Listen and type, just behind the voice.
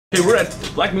Hey, we're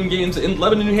at Black Moon Games in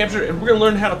Lebanon, New Hampshire, and we're going to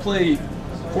learn how to play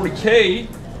 40k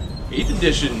 8th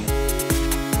edition.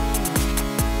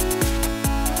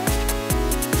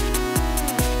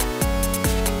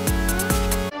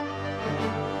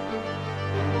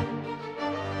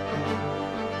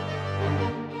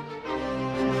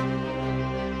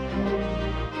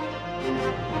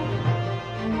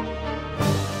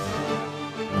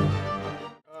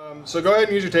 So go ahead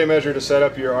and use your tape measure to set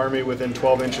up your army within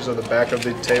 12 inches of the back of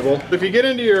the table. If you get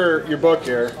into your book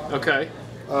here, Okay.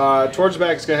 Towards the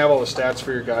back it's going to have all the stats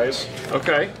for your guys.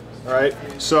 Okay. All right.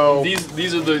 So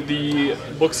these are the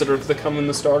books that come in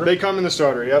the starter. They come in the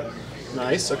starter. Yep.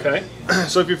 Nice. Okay.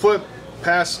 So if you flip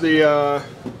past the,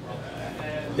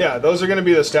 yeah, those are going to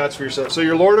be the stats for yourself. So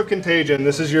your Lord of Contagion.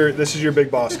 This is your big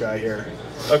boss guy here.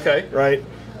 Okay. Right.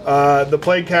 The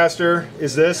Plague Caster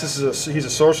is this. He's a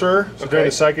sorcerer. So during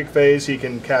the psychic phase, he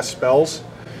can cast spells.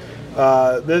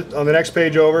 On the next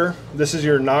page over, this is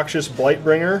your Noxious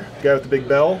Blightbringer, guy with the big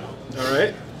bell. All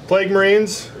right. Plague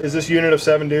Marines is this unit of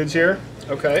 7 dudes here.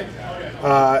 Okay.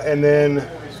 And then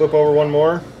flip over one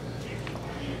more.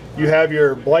 You have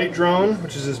your Blight Drone,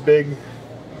 which is this big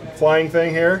flying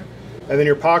thing here. And then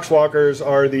your Poxwalkers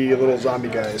are the little zombie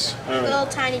guys. All right. Little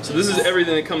tiny. So this is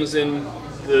everything that comes in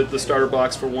the starter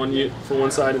box for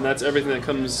one side, and that's everything that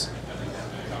comes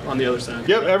on the other side.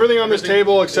 Yep, everything on this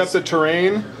table except the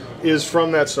terrain is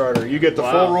from that starter. You get the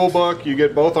full rule book, you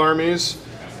get both armies,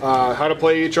 how to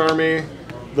play each army,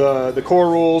 the core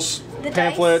rules, the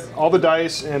pamphlet, all the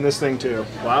dice, and this thing too.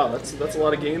 Wow, that's a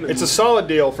lot of game. It's a solid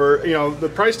deal for, you know, the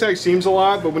price tag seems a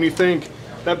lot, but when you think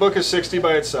that book is $60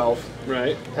 by itself,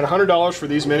 right, and $100 for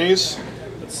these minis.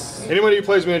 Anybody who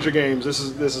plays miniature games, this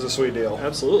is a sweet deal.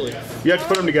 Absolutely. You have to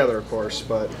put them together, of course.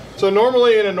 But so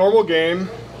normally in a normal game,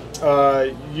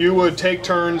 you would take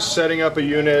turns setting up a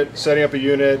unit,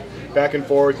 back and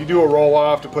forth. You do a roll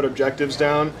off to put objectives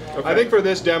down. Okay. I think for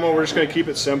this demo, we're just going to keep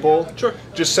it simple. Sure.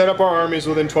 Just set up our armies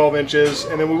within 12 inches,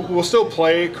 and then we'll still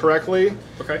play correctly.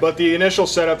 Okay. But the initial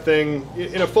setup thing,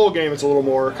 in a full game, it's a little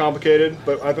more complicated.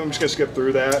 But I'm just going to skip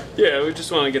through that. Yeah, we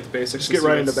just want to get the basics. Just get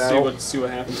right into battle. See what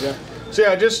happens. Yeah. So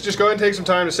yeah, just go ahead and take some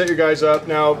time to set your guys up.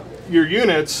 Now, your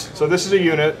units, so this is a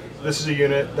unit, this is a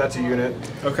unit, that's a unit.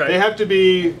 Okay. They have to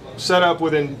be set up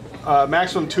within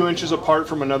maximum 2 inches apart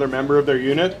from another member of their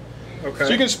unit. Okay. So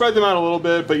you can spread them out a little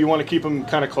bit, but you want to keep them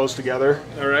kind of close together.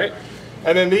 All right.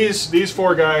 And then these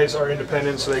 4 guys are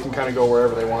independent, so they can kind of go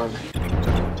wherever they want.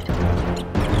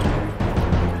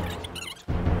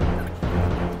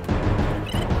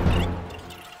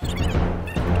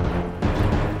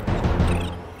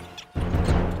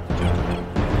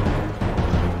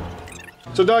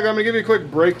 So Doug, I'm going to give you a quick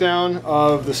breakdown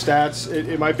of the stats.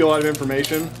 It might be a lot of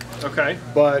information. Okay.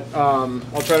 But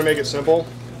I'll try to make it simple.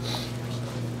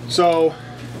 So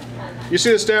you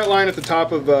see the stat line at the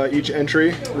top of each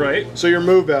entry. Right. So your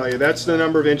move value, that's the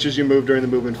number of inches you move during the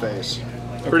movement phase.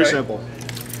 Pretty simple.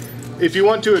 If you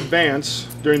want to advance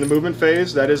during the movement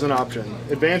phase, that is an option.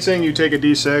 Advancing, you take a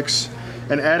D6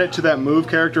 and add it to that move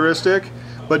characteristic,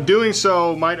 but doing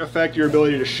so might affect your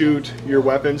ability to shoot your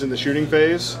weapons in the shooting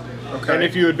phase. Okay. And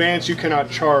if you advance, you cannot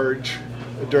charge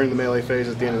during the melee phase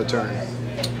at the end of the turn.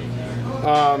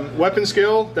 Weapon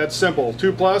skill, that's simple.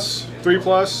 2+,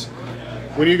 3+.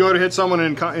 When you go to hit someone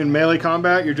in melee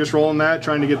combat, you're just rolling that,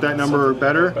 trying to get that number or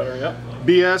better. Yep.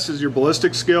 BS is your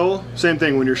ballistic skill. Same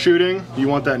thing, when you're shooting, you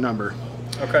want that number.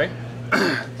 Okay.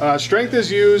 Strength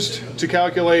is used to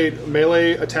calculate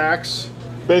melee attacks.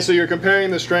 Basically, you're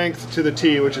comparing the strength to the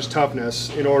T, which is toughness,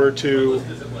 in order to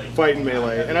fight in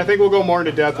melee. And I think we'll go more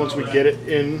into depth once we get it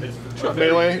in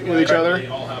melee with each other.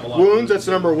 Wounds, that's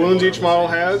the number of wounds each model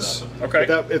has. Okay.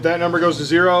 If that number goes to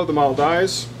 0, the model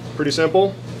dies. Pretty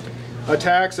simple.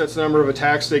 Attacks, that's the number of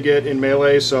attacks they get in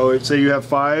melee. So say you have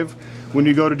 5. When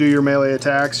you go to do your melee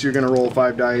attacks, you're going to roll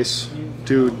 5 dice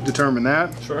to determine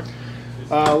that. Sure.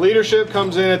 Leadership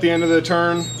comes in at the end of the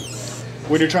turn,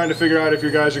 when you're trying to figure out if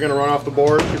your guys are going to run off the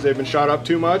board because they've been shot up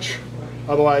too much.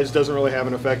 Otherwise, it doesn't really have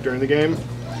an effect during the game.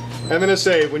 And then a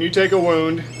save. When you take a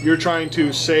wound, you're trying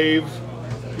to save.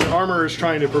 Your armor is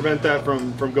trying to prevent that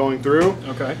from going through.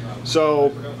 Okay. So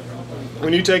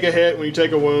when you take a hit, when you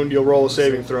take a wound, you'll roll a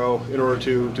saving throw in order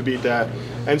to beat that.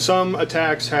 And some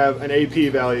attacks have an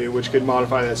AP value, which could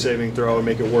modify that saving throw and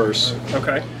make it worse.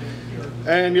 Okay.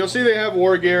 And you'll see they have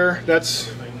war gear.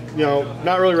 That's, you know,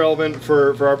 not really relevant for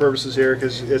our purposes here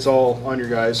because it's all on your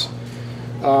guys.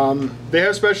 They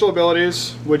have special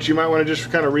abilities, which you might want to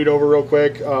just kind of read over real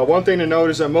quick. One thing to note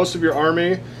is that most of your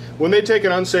army, when they take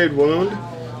an unsaved wound,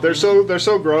 they're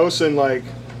so gross and like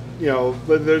you know,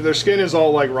 their skin is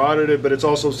all like rotted, but it's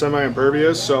also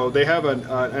semi-impervious. So they have an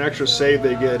extra save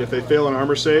they get if they fail an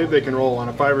armor save. They can roll on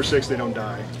a 5 or 6. They don't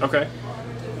die. Okay.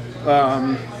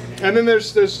 And then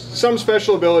there's some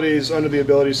special abilities under the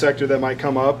ability sector that might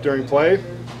come up during play.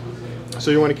 So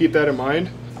you want to keep that in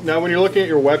mind. Now, when you're looking at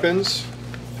your weapons,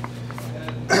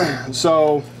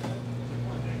 so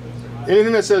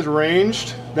anything that says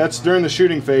ranged, that's during the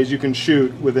shooting phase. You can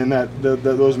shoot within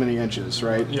those many inches,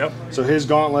 right? Yep. So his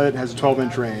gauntlet has a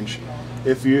 12-inch range.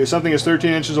 If something is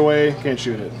 13 inches away, can't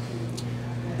shoot it.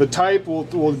 The type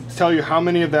will tell you how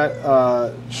many of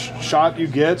that shot you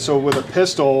get. So with a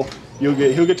pistol, he'll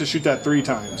get to shoot that 3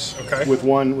 times. Okay. With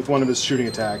one of his shooting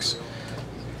attacks.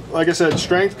 Like I said,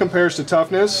 strength compares to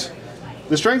toughness.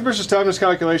 The strength versus toughness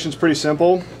calculation is pretty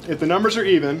simple. If the numbers are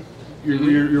even,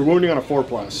 you're wounding on a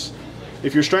 4+.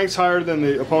 If your strength's higher than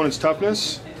the opponent's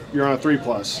toughness, you're on a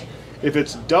 3+. If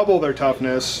it's double their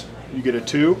toughness, you get a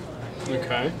 2.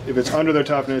 Okay. If it's under their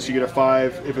toughness, you get a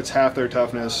 5. If it's half their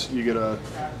toughness, you get a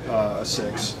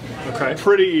 6. Okay.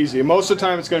 Pretty easy. Most of the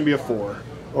time, it's going to be a 4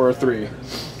 or a 3.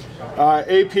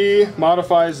 AP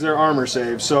modifies their armor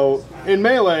save. So in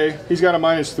melee, he's got a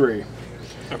 -3.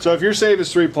 Okay. So if your save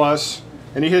is 3+,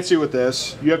 and he hits you with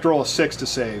this, you have to roll a 6 to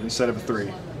save instead of a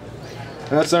 3.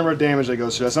 And that's the number of damage that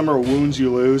goes to. That's the number of wounds you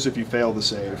lose if you fail the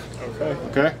save. Okay.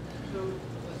 Okay.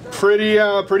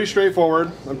 Pretty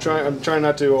straightforward. I'm trying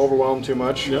not to overwhelm too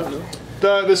much. Yeah.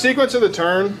 No. The sequence of the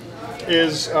turn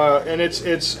is, and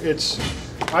it's.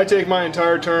 I take my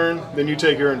entire turn, then you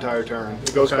take your entire turn.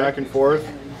 It goes back and forth.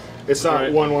 It's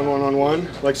not 1, 1, 1, 1, 1.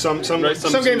 Like some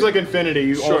games like Infinity,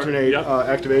 you alternate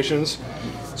activations.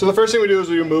 So the first thing we do is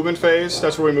we do movement phase.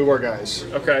 That's where we move our guys.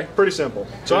 Okay. Pretty simple.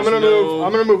 So I'm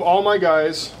gonna move all my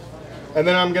guys, and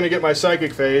then I'm gonna get my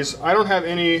psychic phase. I don't have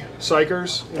any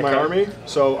psychers in my army,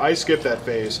 so I skip that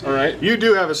phase. All right. You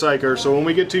do have a psyker, so when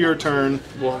we get to your turn,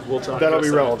 we'll talk. That'll be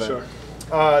relevant.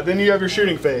 Sure. Then you have your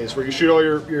shooting phase, where you shoot all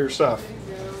your stuff.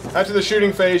 After the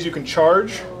shooting phase, you can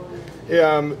charge.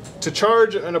 To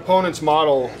charge an opponent's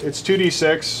model, it's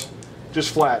 2d6,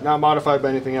 just flat, not modified by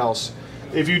anything else.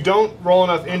 If you don't roll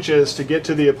enough inches to get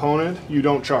to the opponent, you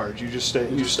don't charge. You just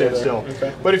stand still.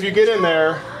 Okay. But if you get in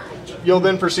there, you'll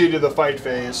then proceed to the fight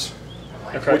phase,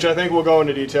 which I think we'll go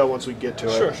into detail once we get to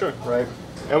it. Sure, sure. Right.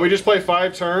 And we just play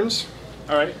 5 turns.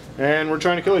 All right. And we're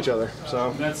trying to kill each other.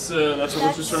 So that's what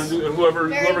we're just trying to do. And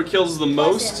whoever kills the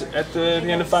most at the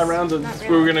end of 5 rounds, that's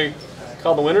where we're gonna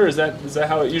call the winner. Is that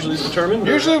how it usually is determined?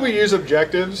 Usually we use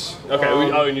objectives. Okay.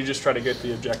 And you just try to get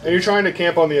the objective. And you're trying to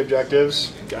camp on the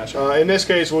objectives. Gotcha. In this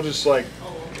case, we'll just like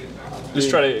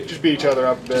try to beat each other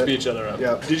up a bit. Just beat each other up.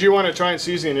 Yeah. Did you want to try and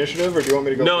seize the initiative, or do you want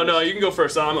me to go? No, you can go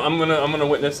first. I'm gonna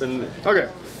witness and. Okay.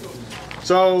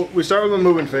 So we start with a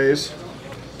movement phase.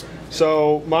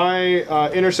 So my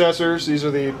intercessors, these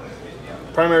are the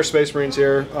primary Space Marines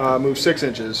here, move 6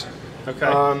 inches. Okay.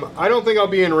 I don't think I'll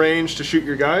be in range to shoot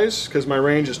your guys because my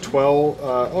range is 12.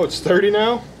 Oh, it's 30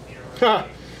 now. Ha.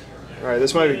 All right,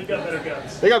 this might be. They got better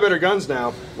guns. They got better guns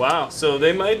now. Wow. So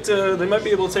they might be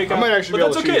able to take. I might actually be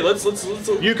able to shoot. That's okay.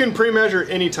 Let's. You can pre-measure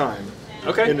any time.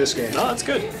 Okay. In this game. No, that's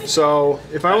good. So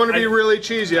if I want to be really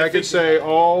cheesy, I could say,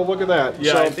 "Oh, look at that."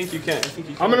 Yeah, so I think you can.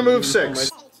 I'm going to move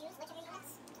 6.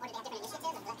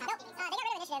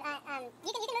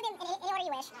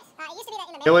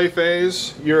 Melee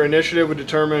phase, your initiative would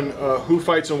determine who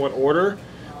fights in what order,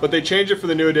 but they changed it for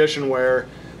the new edition where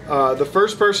the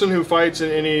first person who fights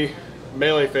in any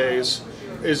melee phase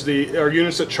are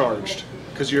units that charged,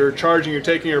 because you're charging, you're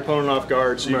taking your opponent off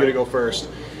guard, so you get to go first.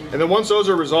 And then once those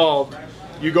are resolved,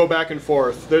 you go back and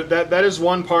forth. That is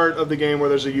one part of the game where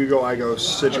there's a you go, I go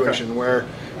situation, where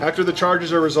after the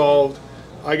charges are resolved,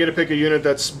 I get to pick a unit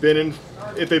that's been in,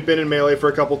 if they've been in melee for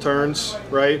a couple turns,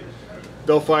 right?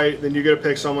 They'll fight, then you get to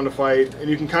pick someone to fight, and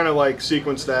you can kind of like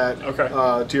sequence that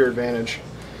to your advantage.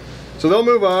 So they'll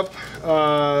move up.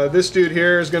 This dude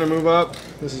here is going to move up.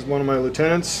 This is one of my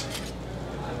lieutenants.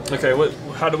 Okay,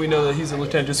 how do we know that he's a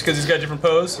lieutenant? Just because he's got a different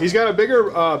pose? He's got a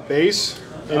bigger base,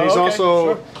 and he's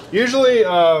also usually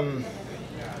a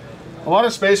lot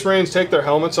of Space Marines take their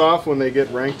helmets off when they get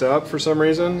ranked up for some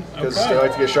reason because they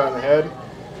like to get shot in the head.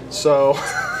 So.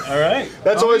 All right.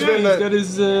 That's always been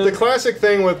the classic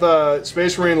thing with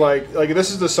Space Marine. Like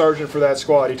this is the sergeant for that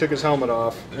squad. He took his helmet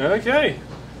off. Okay.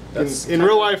 In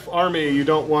real life army, you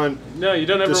don't want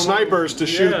the snipers to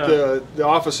shoot the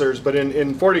officers, but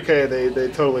in 40k they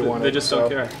totally want it. They just don't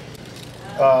care.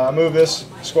 I move this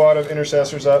squad of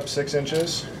intercessors up 6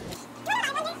 inches.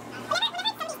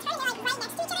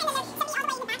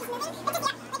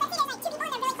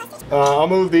 I'll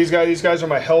move these guys. These guys are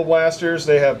my Hellblasters.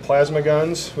 They have plasma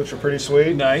guns, which are pretty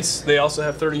sweet. Nice. They also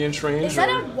have 30-inch range. Is that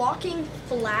a walking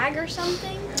flag or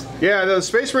something? Yeah, the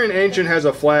Space Marine Ancient has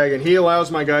a flag, and he allows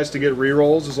my guys to get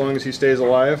rerolls as long as he stays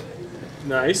alive.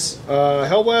 Nice.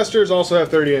 Hellblasters also have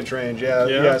 30-inch range.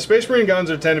 Yeah. Space Marine guns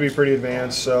tend to be pretty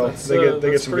advanced, so they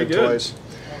get some good toys.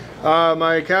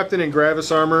 My Captain in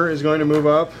Gravis armor is going to move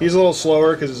up. He's a little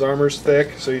slower because his armor's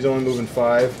thick, so he's only moving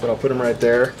 5, but I'll put him right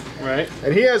there. Right.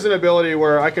 And he has an ability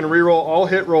where I can reroll all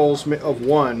hit rolls of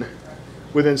 1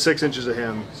 within 6 inches of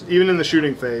him, even in the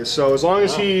shooting phase. So as long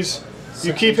as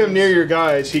you keep him near your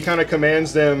guys, he kind of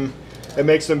commands them and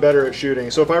makes them better at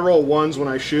shooting. So if I roll 1s when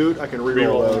I shoot, I can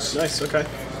reroll those. Nice, okay.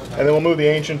 And then we'll move the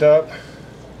Ancient up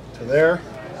to there.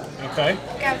 Okay.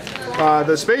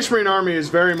 The Space Marine army is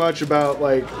very much about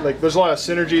like there's a lot of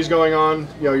synergies going on.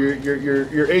 You know,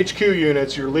 your HQ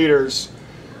units, your leaders,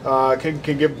 can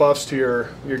give buffs to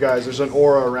your guys. There's an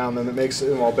aura around them that makes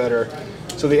them all better.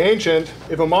 So the Ancient,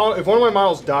 if one of my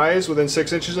models dies within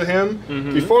 6 inches of him,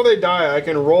 before they die, I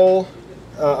can roll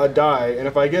a die, and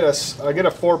if I get a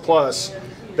 4+,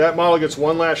 that model gets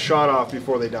one last shot off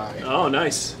before they die. Oh,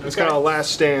 nice. It's kind of a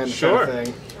last stand kind of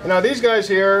thing. And now these guys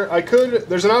here,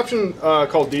 there's an option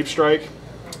called Deep Strike,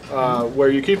 where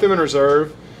you keep them in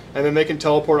reserve, and then they can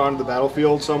teleport onto the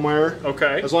battlefield somewhere.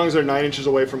 Okay. As long as they're 9 inches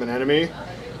away from an enemy.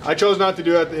 I chose not to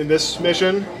do that in this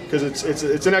mission because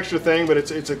it's an extra thing, but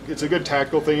it's a good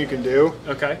tactical thing you can do.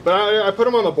 Okay. But I put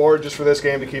them on the board just for this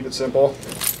game to keep it simple.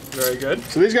 Very good.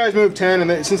 So these guys move 10,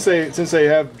 and since they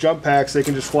have jump packs, they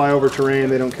can just fly over terrain.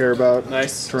 They don't care about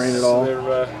terrain at all.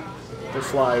 They're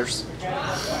flyers.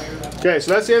 Okay,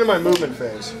 so that's the end of my movement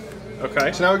phase.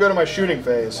 Okay. So now we go to my shooting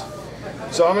phase.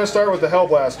 So I'm going to start with the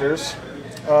Hellblasters.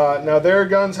 Now their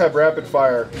guns have rapid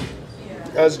fire,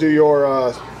 as do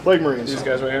your Plague Marines. These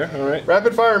guys right here. All right.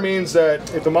 Rapid fire means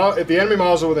that if the enemy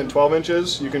models are within 12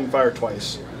 inches, you can fire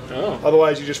twice. Oh.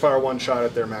 Otherwise, you just fire one shot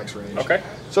at their max range. Okay.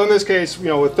 So in this case,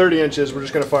 with 30 inches, we're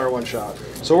just going to fire one shot.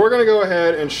 So we're going to go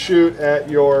ahead and shoot at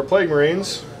your Plague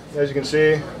Marines. As you can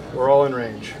see, we're all in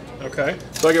range. Okay.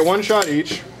 So I get one shot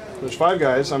each. There's 5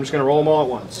 guys. I'm just going to roll them all at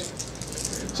once.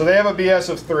 So they have a BS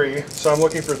of 3, so I'm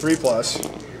looking for 3+.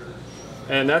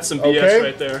 And that's some BS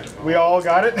right there. We all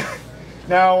got it.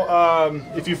 Now,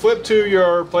 if you flip to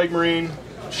your Plague Marine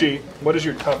sheet, what is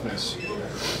your toughness?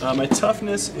 My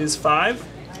toughness is 5.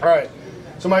 All right.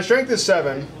 So my strength is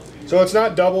 7. So it's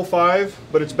not double 5,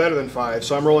 but it's better than 5.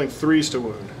 So I'm rolling 3s to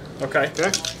wound. Okay.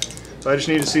 Okay. So I just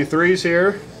need to see 3s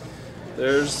here.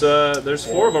 There's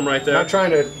 4 of them right there. I'm not trying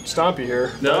to stomp you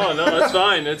here. No, that's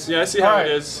fine. I see how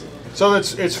it is. So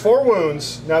it's 4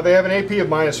 wounds. Now they have an AP of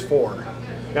 -4.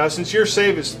 Now since your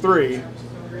save is 3,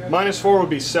 -4 would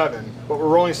be 7, but we're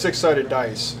rolling 6-sided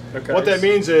dice. Okay. What that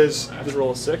means is I have to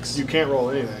roll a 6. you can't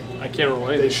roll anything. I can't roll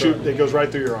anything. It goes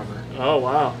right through your armor. Oh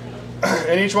wow.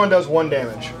 And each one does 1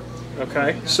 damage.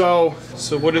 Okay. So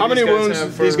what do how many wounds?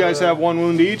 have for, these guys have 1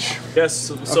 wound each.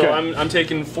 Yes. So okay. I'm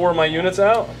taking 4 of my units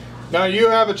out. Now you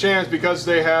have a chance because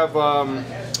they have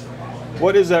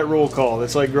what is that rule called?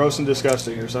 It's like gross and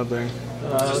disgusting or something.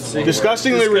 Let's see.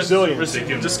 Disgustingly resilient.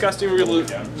 Disgustingly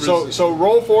resilient. So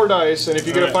roll 4 dice, and if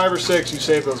you get a 5 or 6, you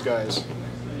save those guys.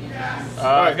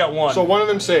 I've got 1. So 1 of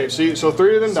them saves. So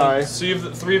 3 of them die. So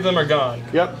 3 of them are gone.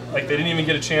 Yep. Like they didn't even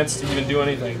get a chance to even do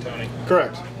anything, Tony.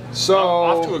 Correct. So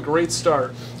off to a great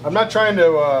start. I'm not trying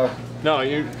to. No,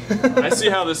 I see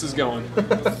how this is going.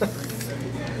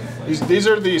 These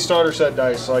are the starter set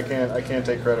dice, so I can't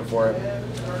take credit for it.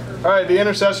 All right, the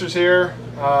intercessors here.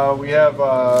 We have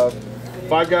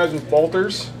 5 guys with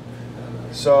bolters,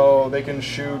 so they can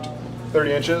shoot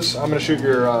 30 inches. I'm going to shoot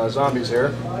your zombies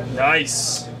here.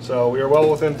 Nice. So we are well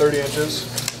within 30 inches.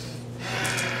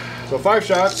 So 5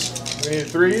 shots. We need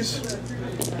 3s.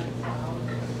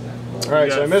 All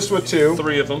right, so I missed with 2.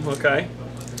 3 of them. Okay.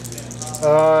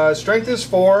 Strength is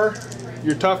 4.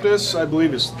 Your toughness, I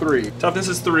believe, is 3. Toughness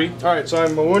is 3. All right, so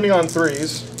I'm wounding on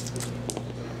 3s.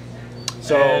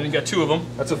 So and you got 2 of them.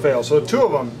 That's a fail. So 2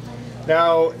 of them.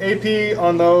 Now AP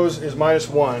on those is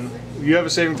 -1. You have a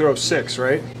saving throw of 6,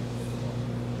 right?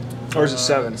 Or is it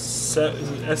 7?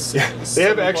 They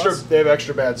have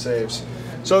extra bad saves.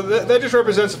 So that just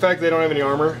represents the fact they don't have any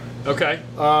armor. Okay.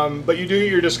 But you do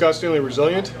get your disgustingly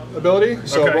resilient ability.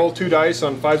 So roll 2 dice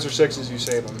on 5s or 6s. You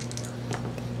save them.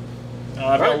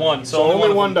 I've got 1. So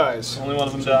only one dies. Only one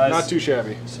of them dies. Not too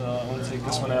shabby. So I'm going to take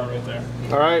this one out right there.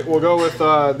 All right, we'll go with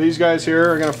these guys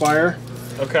here are going to fire.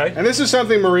 Okay. And this is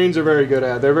something Marines are very good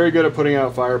at. They're very good at putting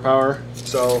out firepower.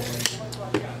 So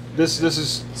this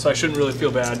is. So I shouldn't really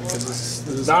feel bad because this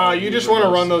Nah, you just want to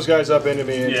run those guys up into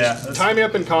me. And Yeah, just tie me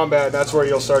up in combat. That's where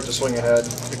you'll start to swing ahead.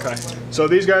 Okay. So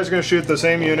these guys are going to shoot the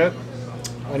same unit.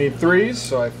 I need 3s,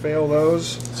 so I fail those.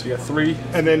 So you got 3.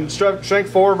 And then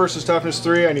strength 4 versus toughness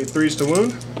 3. I need 3s to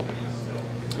wound.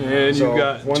 And So you've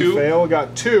got 1 2. fail.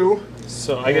 Got 2.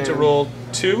 So I get to roll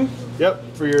 2.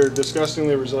 Yep, for your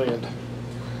disgustingly resilient.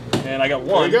 And I got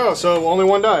 1. There you go. So only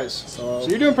 1 dies. So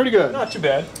you're doing pretty good. Not too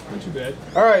bad. Not too bad.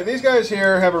 All right, these guys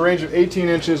here have a range of 18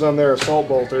 inches on their assault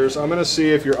bolters. I'm going to see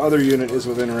if your other unit is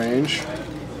within range.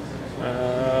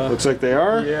 Looks like they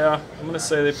are. Yeah, I'm going to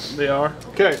say they are.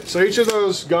 Okay, so each of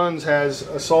those guns has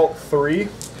assault 3.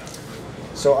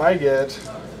 So I get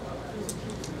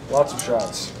lots of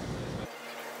shots.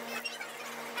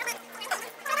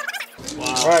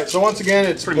 Wow. All right, so once again,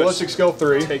 it's Pretty much ballistic skill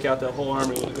 3. Take out that whole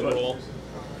army with a good roll.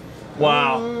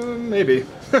 Wow. Maybe.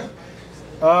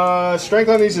 Strength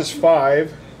on these is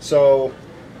 5, so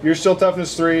you're still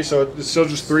toughness 3, so it's still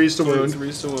just 3s to wound.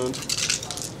 3s to wound.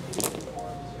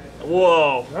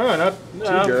 Whoa. Oh, not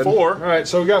too good. 4. All right,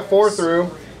 so we got 4 through.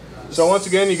 So once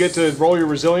again, you get to roll your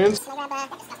resilience.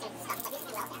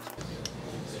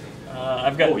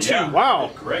 I've got 2. Yeah.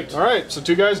 Wow. Great. All right, so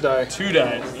 2 guys die. 2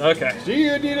 died. Okay. So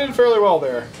you did fairly well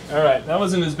there. All right. That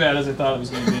wasn't as bad as I thought it was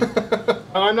going to be.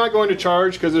 I'm not going to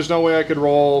charge because there's no way I could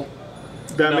roll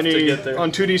that Enough to many get there.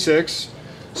 on 2d6.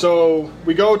 So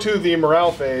we go to the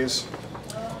morale phase,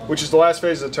 which is the last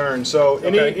phase of the turn. So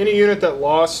any unit that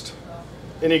lost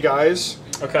any guys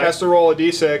has to roll a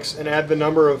d6 and add the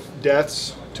number of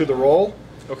deaths to the roll.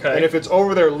 Okay. And if it's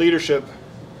over their leadership,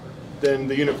 then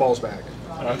the unit falls back.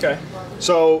 Okay.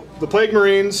 So the Plague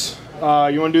Marines, you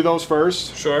want to do those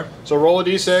first. Sure. So roll a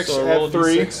d6, So roll add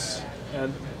 3. D6,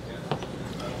 add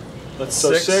that's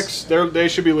So 6. 6. They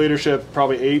should be leadership,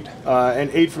 probably 8, and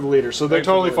 8 for the leader. So they're 8 for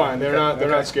the totally leader. fine. They're Okay.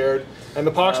 not scared. And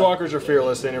the Poxwalkers are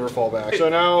fearless. They never fall back. So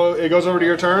now it goes over to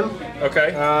your turn,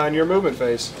 Okay. and your movement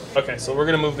phase. Okay, so we're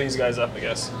going to move these guys up, I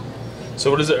guess. So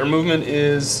what is it? Our movement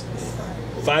is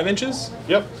 5 inches?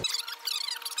 Yep.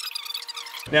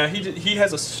 Now, he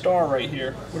has a star right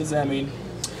here. What does that mean?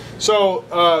 So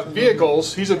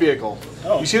vehicles. He's a vehicle.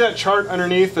 Oh. You see that chart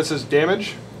underneath that says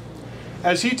damage?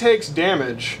 As he takes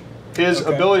damage, his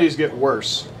abilities get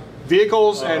worse.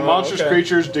 Vehicles and monstrous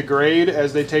creatures degrade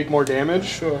as they take more damage.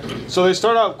 Sure. So they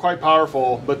start out quite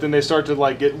powerful, but then they start to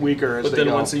like get weaker as But they then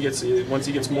go. once he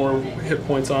gets more hit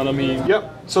points on him, he...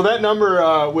 Yep. So that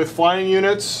number with flying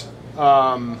units,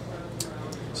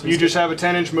 you just have a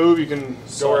 10-inch move. You can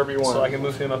go wherever you want. So I can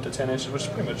move him up to 10 inches, which is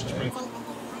pretty much just pretty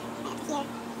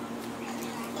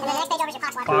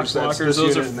Poxwalkers, this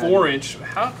those are unit and 4 inch.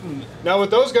 How can... Now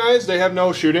with those guys, they have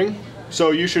no shooting,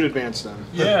 so you should advance them.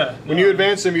 Yeah. When you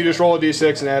advance them, you just roll a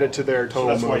d6 and add it to their total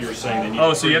That's move. why you were saying they need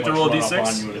Oh, so you have to pretty roll a much run up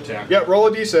D6? on you and attack. Yeah, roll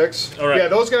a d6. All right. Yeah,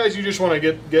 those guys you just want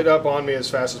to get up on me as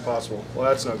fast as possible. Well,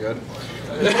 that's no good.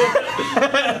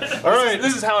 All right.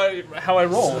 This is how I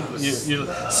roll.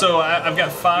 So I've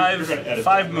got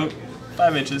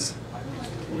 5 inches.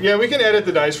 Yeah, we can edit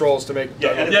the dice rolls to make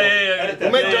Doug look. Yeah.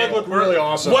 We'll make Doug look really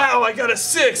awesome. Wow, I got a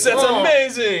 6. That's Wow.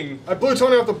 amazing. I blew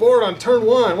Tony off the board on turn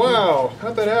 1. Wow,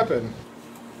 how'd that happen?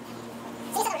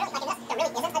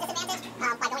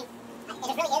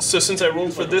 So since I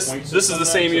rolled for this is the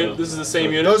same unit. This is the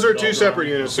same unit. Those are 2 separate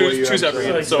units. the way you Two have separate to-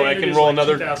 units. So I can roll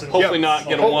another. Hopefully not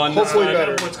get a 1. Hopefully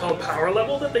better. What's called power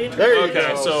level that they introduced. There you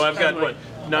Okay, go. so I've got what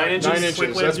 9 inches. 9 inches.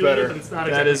 Quick way That's of doing better. it, but it's not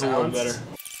That exactly is a little balanced. better.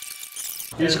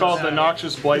 He's called the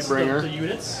Noxious This is the Blightbringer.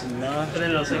 units, and then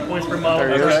it'll say points per model.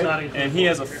 There he It's is. not included. And he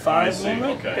has a 5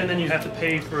 movement. Okay. And then you have to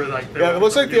pay for like. Yeah, it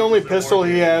looks like the only pistol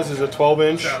he has is a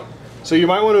 12-inch. So you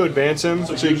might want to advance him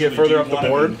so you can get further up the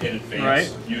board. In advance,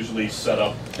 Right. Usually set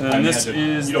up. And then this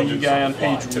is the guy on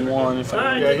page 1. If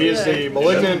I Yeah, he is the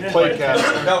Malignant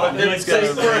Platecaster. No, And then if he's got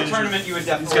it's a for a range- tournament, you would he's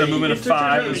got a definitely. movement of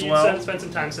 5 as well. Spend some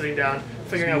time sitting down,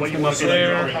 figuring out what you Come want up to do.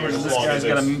 there. How much This is guy's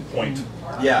got a point.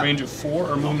 Yeah. range of 4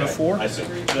 or movement of 4. I see.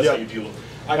 That's Yeah. how you deal with it.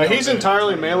 Now he's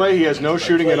entirely melee. He has no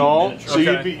shooting at all. So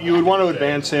you would want to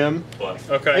advance him.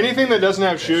 Okay. Anything that doesn't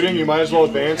have shooting, you might as well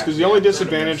advance because the only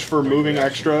disadvantage for moving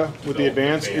extra with the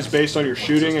advance is based on your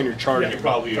shooting and your charging.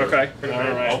 Probably. Okay. All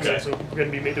right. Okay, so we're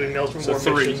going to be doing Maelstrom So War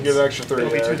 3. missions. Give extra 3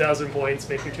 It'll be there. 2,000 points,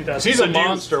 make your 2,000. He's So a do you-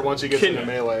 monster once he gets into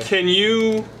melee. Can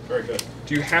you? Very good.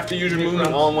 Do you have to use your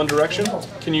movement all in one direction?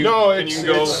 Can you? No, Can it's,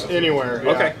 you go? it's anywhere.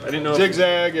 Yeah. Okay, I didn't know if-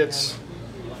 Zigzag. It's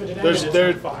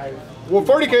well,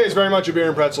 40k is very much a beer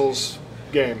and pretzels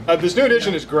game. This new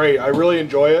edition is great. I really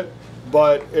enjoy it,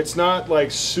 but it's not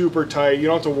like super tight. You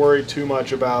don't have to worry too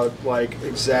much about like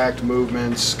exact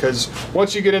movements because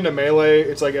once you get into melee,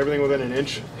 it's like everything within an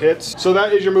inch hits. So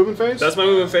that is your movement phase. That's my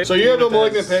movement phase. So you have a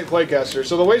Malignant Platecaster.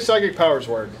 So the way psychic powers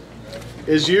work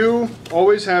is you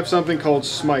always have something called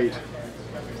Smite,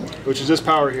 which is this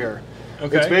power here.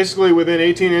 Okay. It's basically within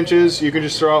 18 inches, you can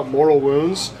just throw out mortal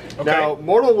wounds. Okay. Now,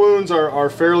 mortal wounds are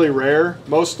fairly rare.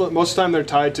 Most of the time they're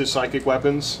tied to psychic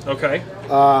weapons. Okay.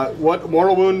 What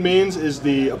mortal wound means is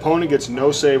the opponent gets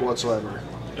no save whatsoever.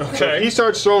 Okay. So if he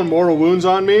starts throwing mortal wounds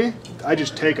on me, I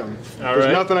just take them.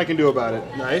 There's nothing I can do about it.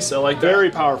 Nice, I like that.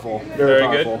 Very powerful. Very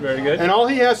powerful. Good, very good. And all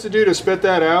he has to do to spit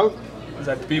that out Does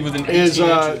that have to be within 18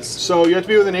 inches? So you have to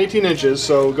be within 18 inches.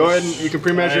 So go ahead and you can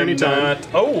pre-measure anytime.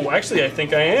 Oh, actually, I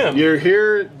think I am. You're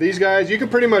here. These guys, you can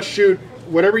pretty much shoot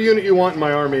whatever unit you want in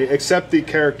my army, except the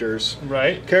characters.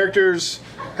 Right. Characters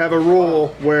have a rule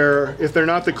where if they're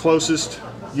not the closest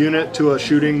unit to a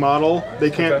shooting model, they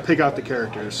can't pick out the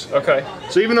characters. Okay.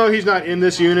 So even though he's not in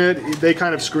this unit, they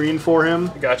kind of screen for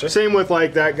him. Gotcha. Same with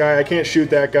like that guy. I can't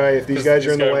shoot that guy if these guys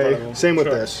are in the way. Same with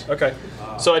this. Okay.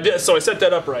 So I did. So I set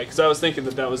that up right because I was thinking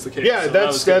that was the case. Yeah, so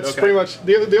that's pretty much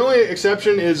the only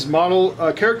exception is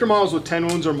character models with 10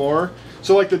 wounds or more.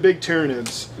 So like the big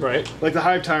Tyranids. Right. Like the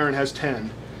Hive Tyrant has 10.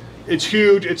 It's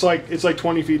huge. It's like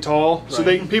 20 feet tall. So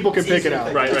people can pick it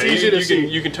out. Right. It's right. easy to see.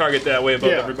 You can target that way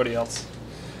above everybody else.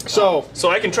 So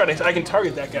I can target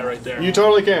that guy right there. You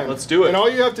totally can. Let's do it. And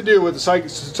all you have to do with the psychic,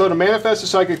 so to manifest a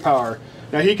psychic power,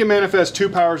 now he can manifest 2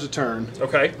 powers a turn.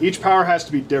 Okay. Each power has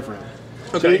to be different.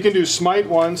 Okay. So you can do Smite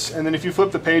once, and then if you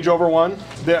flip the page over one,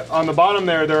 on the bottom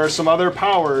there are some other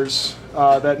powers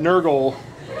that Nurgle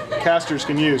casters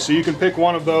can use. So you can pick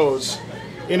one of those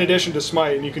in addition to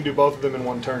Smite, and you can do both of them in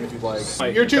one turn if you'd like.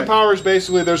 Your 2 powers,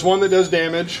 basically, there's one that does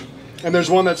damage, and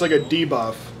there's one that's like a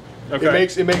debuff. Okay.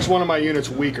 It makes one of my units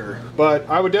weaker, but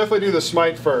I would definitely do the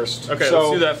Smite first. Okay, so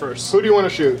let's do that first. Who do you want to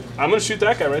shoot? I'm going to shoot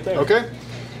that guy right there. Okay.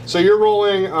 So you're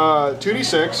rolling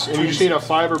 2d6, and you just need a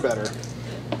 5 or better.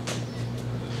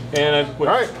 And all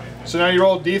right. So now you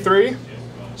roll d3.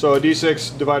 So a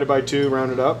d6 divided by 2,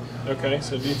 rounded up. Okay.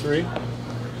 So d3.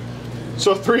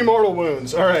 So 3 mortal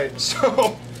wounds. All right.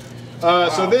 So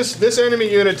so this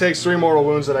enemy unit takes 3 mortal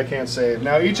wounds that I can't save.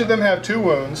 Now each of them have 2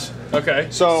 wounds. Okay.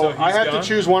 So I have to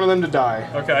choose one of them to die.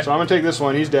 Okay. So I'm gonna take this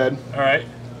one. He's dead. All right.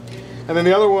 And then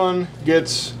the other one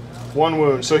gets 1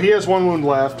 wound. So he has 1 wound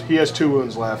left. He has 2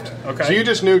 wounds left. Okay. So you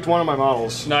just nuked one of my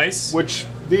models. Nice. Which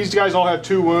these guys all have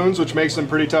 2 wounds, which makes them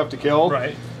pretty tough to kill.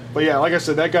 Right. But yeah, like I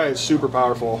said, that guy is super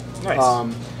powerful.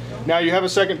 Nice. Now you have a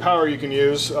second power you can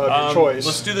use of your choice.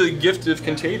 Let's do the Gift of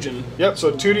Contagion. Yep.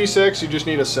 So 2d6, you just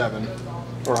need a 7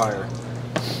 or higher.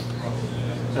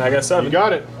 And I got 7. You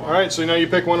got it. All right. So now you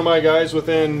pick one of my guys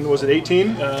within, was it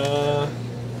 18?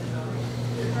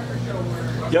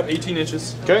 Yep, 18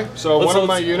 inches. Okay. So one of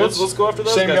my units. Let's go after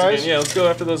those same guys. guys. Again. Yeah, let's go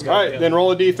after those guys. All right. Then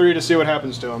roll a d3 to see what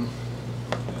happens to him.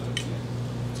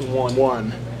 It's a 1.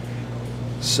 1.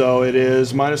 So it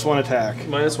is -1 attack.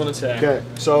 -1 attack. Okay.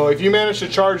 So if you manage to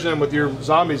charge them with your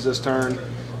zombies this turn,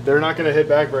 they're not going to hit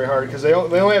back very hard because they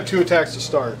only have 2 attacks to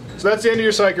start. So that's the end of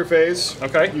your Psyker phase.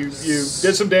 Okay. You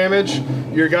did some damage.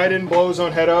 Your guy didn't blow his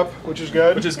own head up, which is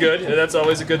good. Which is good. Yeah, that's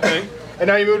always a good thing. And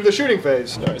now you move to the shooting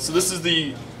phase. All right. So this is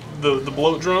the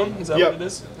bloat drone. Is that what it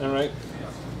is? All right.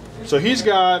 So he's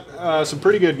got some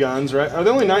pretty good guns, right? Are they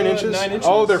only 9 inches? 9 inches.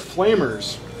 Oh, they're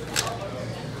flamers.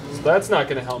 So that's not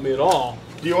going to help me at all.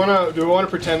 Do we want to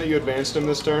pretend that you advanced him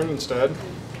this turn instead?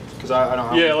 Because I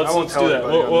don't. Yeah, let's do that.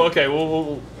 Well, okay.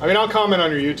 I mean, I'll comment on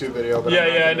your YouTube video. But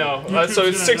yeah, I know. So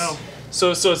it's 6.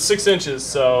 So it's 6 inches.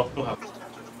 So.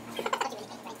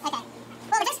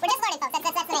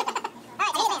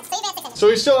 So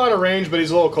he's still out of range, but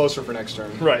he's a little closer for next turn.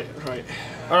 Right. Right.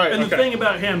 All right. And the thing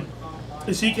about him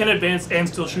is he can advance and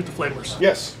still shoot the flamers.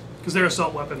 Yes. Because they're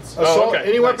assault weapons. Assault,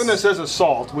 any weapon that says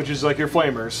assault, which is like your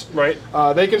flamers, right?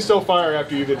 They can still fire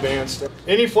after you've advanced.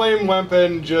 Any flame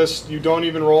weapon, you don't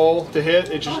even roll to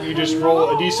hit. You just roll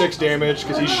a d6 damage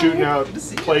because he's shooting out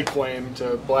plague flame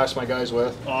to blast my guys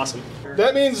with. Awesome.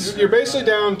 That means you're basically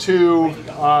down to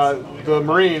the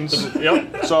Marines.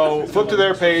 Yep. So flip to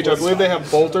their page. I believe they have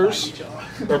bolters.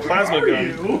 Or plasma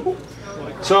gun.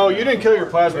 So you didn't kill your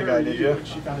plasma guy, did you?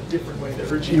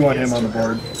 You want him on the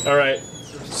board. All right.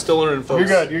 Still learning, folks.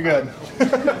 You're good.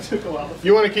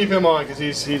 You want to keep him on because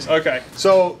he's okay.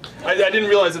 So I didn't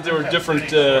realize that there were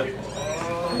different.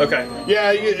 Okay.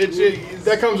 Yeah,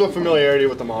 that comes with familiarity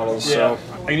with the models. Yeah. So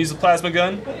I can use the plasma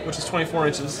gun, which is 24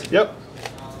 inches. Yep.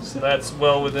 So that's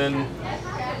well within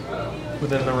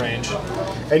the range.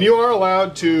 And you are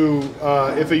allowed to,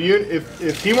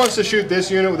 if he wants to shoot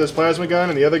this unit with his plasma gun,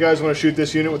 and the other guys want to shoot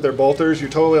this unit with their bolters, you're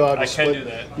totally allowed to split. I can do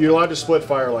that. You're allowed to split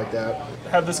fire like that.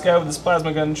 Have this guy with his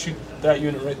plasma gun shoot that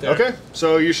unit right there. Okay,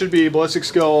 so you should be ballistic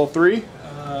skill 3.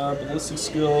 Ballistic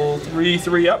skill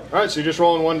 3 up. All right, so you're just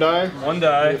rolling 1 die. 1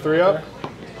 die. 3 up.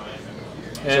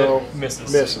 And so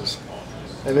misses. Misses.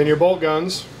 And then your bolt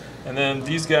guns. And then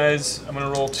these guys, I'm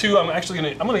gonna roll 2. I'm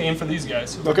gonna aim for these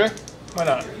guys. Okay. Why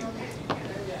not?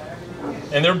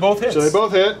 And they're both hits. So they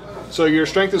both hit. So your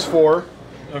strength is 4.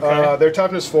 Okay. Their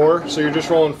toughness 4. So you're just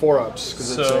rolling 4 ups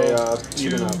because so it's a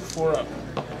even 2, up. 4 up.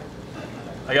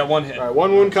 I got 1 hit. All right.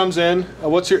 1 wound comes in.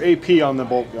 What's your AP on the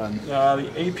bolt gun?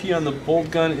 The AP on the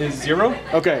bolt gun is 0.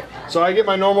 Okay. So I get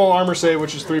my normal armor save,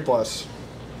 which is 3+. So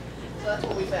that's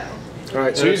what we found. All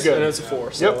right. So he's good. And it's a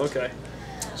 4. So Yep. okay.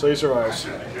 So he survives.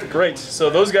 Great. So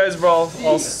those guys are all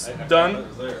done.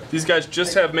 These guys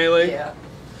just have melee. Yeah.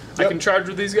 I can charge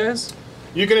with these guys.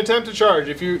 You can attempt to charge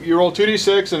if you roll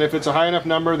 2d6, and if it's a high enough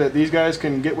number that these guys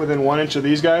can get within 1 inch of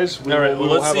these guys, we All right. will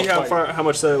Well, let's have see a fight. how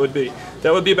much that would be.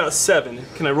 That would be about 7.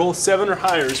 Can I roll 7 or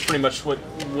higher? Is pretty much what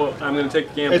I'm going to take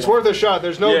the gamble. It's worth a shot.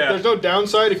 There's no Yeah. there's no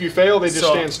downside. If you fail, they just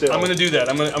So, stand still. I'm going to do that.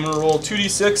 I'm going to roll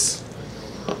 2d6,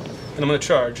 and I'm going to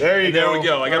charge. There you There go. we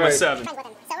go. I got All my right. 7. So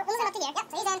we'll move them up to here. Yep,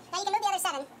 so he's in. Now you can move the other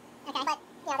 7. Okay. But,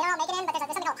 you know, they don't all make it in, but there's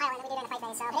something called pile-in that we do in the fight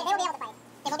phase, so they will be able to fight.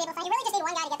 They will be able to fight. You really just need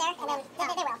one guy to get there, and then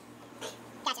they will.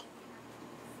 Gotcha.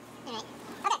 Alright.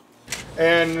 Okay.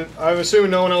 And I'm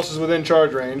assuming no one else is within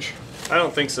charge range. I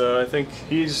don't think so. I think.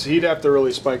 He'd have to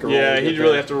really spike a roll. Yeah, to get he'd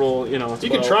really there. have to roll. You know. You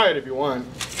can try it if you want.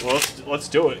 Well, let's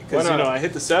do it because Why you not? know I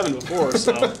hit the 7 before.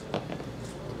 So.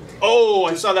 Oh,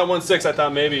 I saw that 1-6. I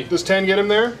thought maybe. Does 10 get him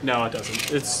there? No, it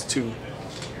doesn't. It's 2.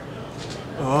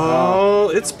 Oh,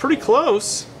 it's pretty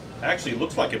close. Actually, it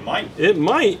looks like it might. It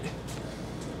might.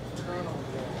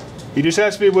 He just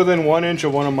has to be within 1 inch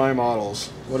of one of my models.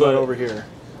 What But- about over here?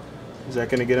 Is that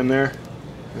going to get him there?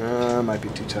 Might be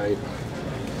too tight.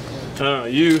 I don't know.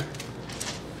 You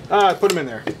Put him in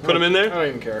there. put him in I there. don't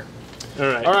even care. All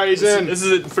right. All right, he's in. This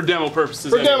is it for demo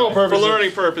purposes. For demo anyway. purposes. For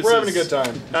learning purposes. We're having a good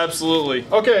time. Absolutely.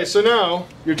 Okay, so now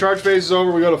your charge phase is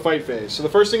over. We go to fight phase. So the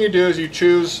first thing you do is you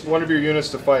choose one of your units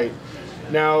to fight.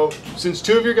 Now, since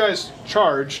 2 of your guys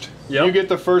charged, Yep. you get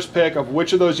the first pick of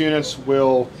which of those units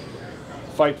will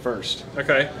fight first.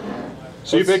 Okay.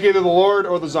 So you pick either the Lord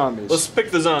or the zombies. Let's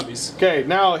pick the zombies. Okay,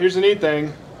 now here's the neat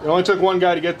thing. It only took one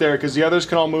guy to get there because the others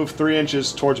can all move 3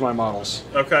 inches towards my models.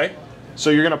 Okay. So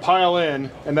you're going to pile in,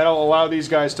 and that'll allow these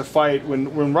guys to fight.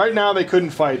 When right now they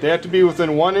couldn't fight. They have to be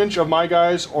within 1 inch of my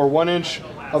guys or 1 inch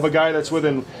of a guy that's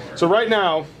within. So right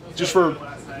now, just for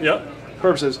Yep.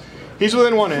 purposes, he's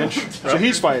within 1 inch, so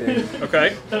he's fighting.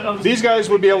 Okay. These guys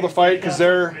would be able to fight because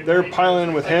they're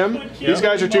piling with him. These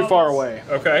guys are too far away.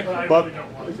 Okay. But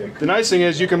the nice thing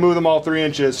is you can move them all 3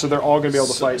 inches, so they're all going to be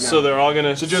able to fight now. So they're all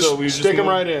gonna. So just we stick them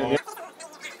move- right in.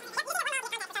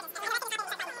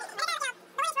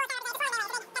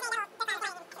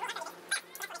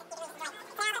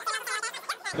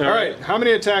 All right, how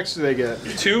many attacks do they get?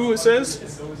 2, it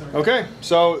says. Okay,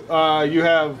 so you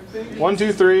have 1,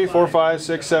 2, 3, 4, 5,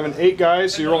 6, 7, 8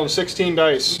 guys. So you're rolling 16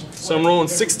 dice. So I'm rolling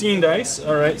 16 dice.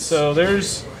 All right. So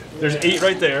there's 8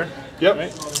 right there. Yep.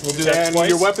 Right. We'll do that And twice.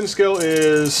 your weapon skill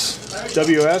is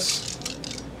WS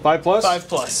 5+.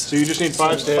 5+. So you just need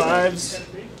 5s to hit.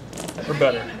 5s or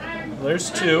better.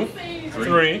 There's 2,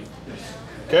 3.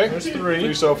 Okay. There's 3.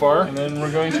 3 so far. And then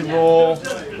we're going to roll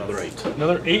Another 8.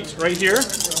 another 8 right here.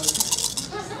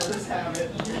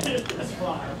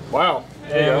 Wow.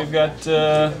 And we've got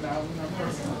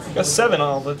 7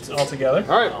 altogether.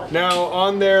 All right. Now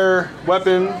on their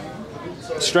weapon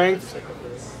strength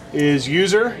is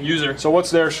user. User. So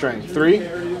what's their strength? 3.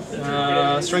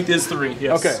 Strength is 3.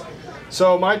 Yes. Okay.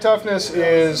 So my toughness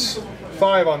is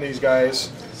 5 on these guys.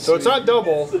 So it's not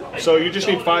double. So you just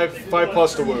need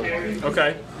 5+ to wound.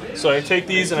 Okay. So I take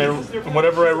these and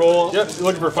whatever I roll. Yep. You're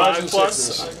looking for 5s and 5+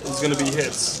 6s. is going to be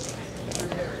hits.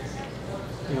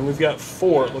 And we've got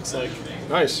 4. It looks like.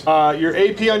 Nice. Your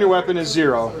AP on your weapon is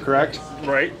 0, correct?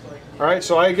 Right. All right.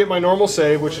 So I get my normal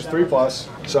save, which is 3+.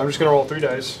 So I'm just gonna roll 3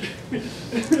 dice and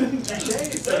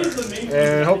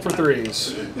hope for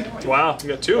 3s. Wow. You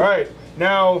got 2. All right.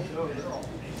 Now,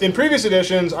 in previous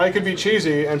editions, I could be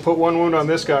cheesy and put 1 wound on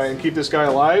this guy and keep this guy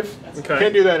alive. Okay.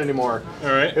 Can't do that anymore.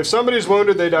 All right. If somebody's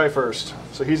wounded, they die first.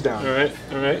 So he's down. All right.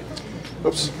 All right.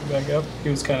 Oops. Back up. He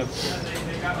was kind of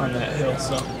on that hill,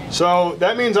 so. So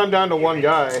that means I'm down to 1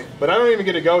 guy, but I don't even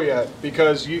get to go yet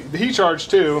because he charged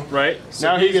 2. Right.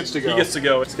 So Now he gets to go. He gets to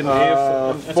go. It's going to be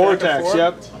a 4 attack of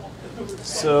attacks. 4. Yep.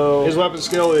 So His weapon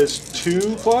skill is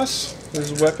 2+.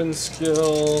 his weapon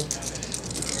skill.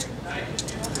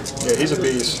 Yeah, he's a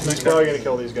beast. He's probably gonna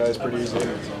kill these guys pretty easily.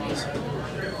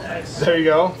 There you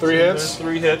go. 3 There's hits.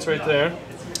 3 hits right there.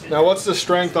 Now, what's the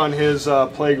strength on his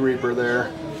Plague Reaper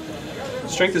there?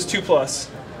 Strength is 2+.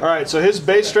 All right, so his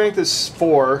base strength is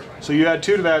 4. So you add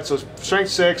 2 to that. So strength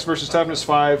 6 versus toughness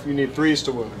 5. You need 3s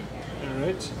to wound. All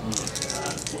right.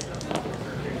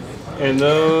 And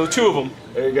 2 of them.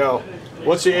 There you go.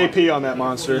 What's the AP on that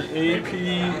monster? AP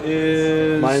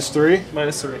is -3?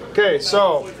 -3. Okay,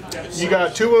 so you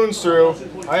got 2 wounds through.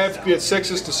 I have to get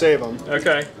 6s to save him.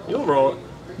 Okay, you'll roll it.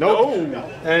 Nope. Oh.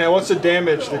 And what's the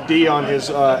damage, the D on his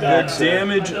X? The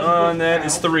damage on that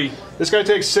is 3. This guy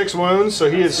takes 6 wounds,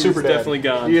 so he is super dead. Definitely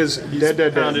gone. He is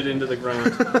dead. Pounded into the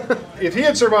ground. If he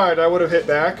had survived, I would have hit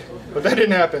back, but that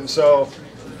didn't happen, so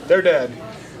they're dead.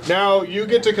 Now you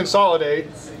get to consolidate,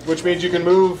 which means you can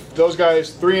move those guys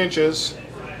 3 inches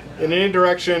in any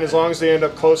direction as long as they end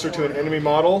up closer to an enemy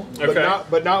model,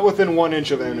 but not within 1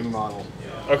 inch of an enemy model.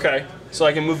 Okay, so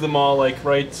I can move them all like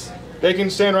right. They can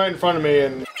stand right in front of me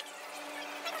and.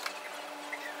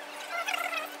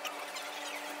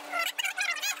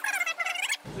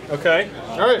 Okay.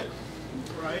 All right.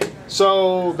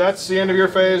 So that's the end of your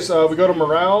phase. We go to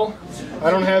morale. I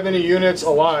don't have any units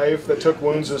alive that took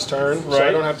wounds this turn, so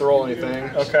I don't have to roll anything.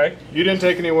 Okay. You didn't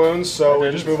take any wounds, so we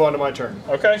just move on to my turn.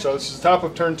 Okay. So this is the top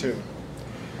of turn 2.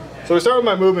 So we start with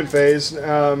my movement phase.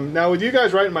 Now with you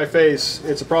guys right in my face,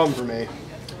 it's a problem for me.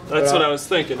 That's what I was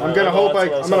thinking. I'm gonna hope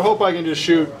I can just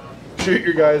shoot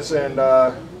your guys and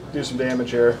do some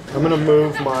damage here. I'm gonna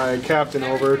move my captain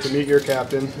over to meet your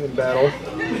captain in battle.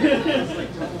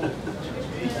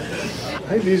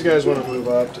 I think these guys want to move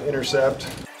up to intercept.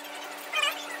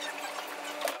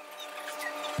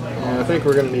 And I think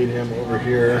we're gonna need him over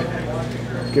here.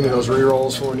 Give me those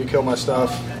rerolls for when you kill my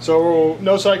stuff. So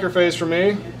no psyker phase for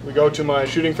me. We go to my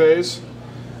shooting phase.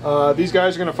 These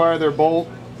guys are gonna fire their bolt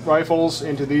rifles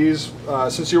into these.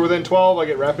 Since you're within 12, I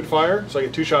get rapid fire, so I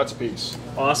get 2 shots apiece.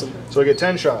 Awesome. So I get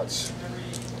 10 shots.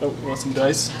 Oh, you want some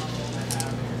dice?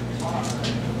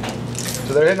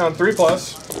 So they're hitting on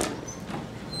 3+.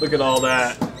 Look at all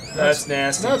that. That's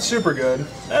nasty. Not super good.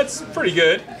 That's pretty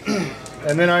good.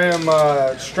 And then I am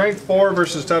strength 4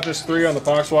 versus toughness 3 on the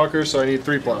Poxwalker, so I need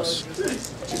 3+.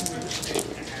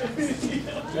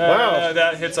 Wow.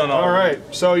 That hits on all. All right.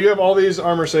 So you have all these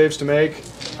armor saves to make.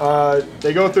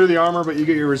 They go through the armor, but you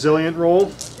get your resilient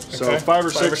roll. So Okay. 5 or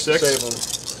 6 5 or 6. to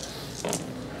save them.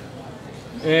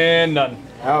 And none.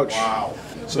 Ouch. Wow.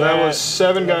 So that was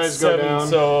 7 guys go down.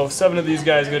 So 7 of these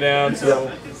guys go down.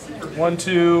 So 1,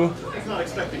 2,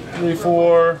 3,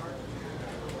 4,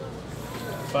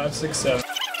 5, 6, 7.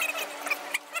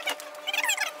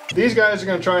 These guys are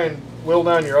going to try and whittle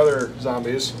down your other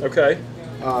zombies. Okay.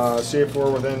 See if we're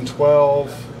within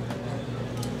 12.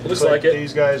 Looks like it.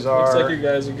 These guys are. Looks like you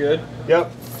guys are good.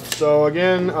 Yep. So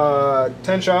again,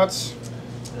 10 shots.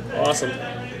 Awesome.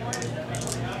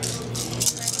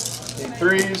 Need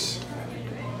 3s.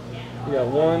 We got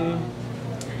 1,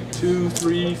 2,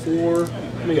 3, 4.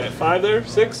 We got 5 there.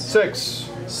 6. 6.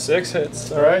 6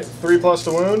 hits. All right. 3+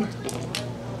 to wound.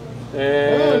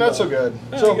 And Not so good.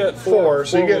 You So got 4.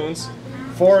 So you get wounds.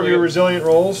 4 of your resilient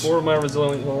rolls. 4 of my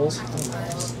resilient rolls.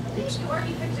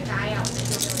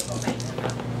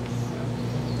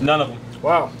 None of them.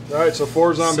 Wow. All right. So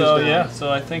 4 zombies So down. yeah. So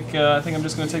I think I'm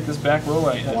just gonna take this back row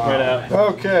right out.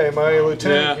 Okay. My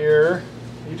lieutenant Yeah. here,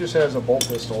 he just has a bolt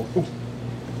pistol.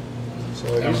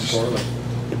 So he's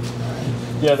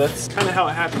Yeah, that's kind of how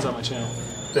it happens on my channel.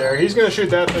 there. He's going to shoot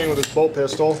that thing with his bolt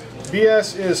pistol.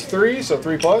 BS is 3, so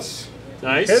 3+.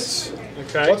 Nice. Hits.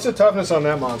 Okay. What's the toughness on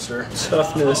that monster?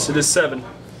 Toughness? It is 7.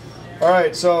 All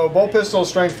right, so bolt pistol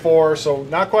strength 4, so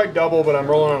not quite double, but I'm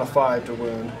rolling on a 5 to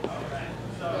wound.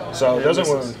 So it doesn't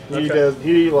wound.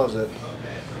 He loves it.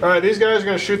 All right, these guys are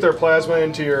going to shoot their plasma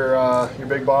into your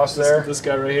big boss there. This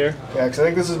guy right here. Yeah, because I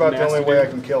think this is about the Nasty only way dude. I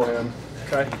can kill him.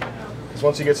 Okay. Because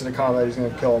once he gets into combat, he's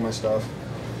going to kill all my stuff.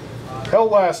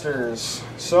 Hellblasters.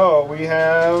 So we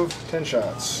have 10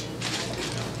 shots.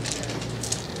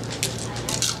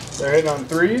 They're hitting on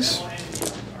 3s.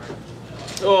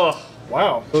 Oh.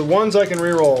 Wow. The 1s I can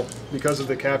reroll because of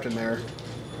the captain there.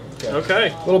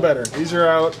 Okay. A little better. These are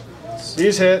out.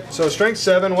 These hit. So strength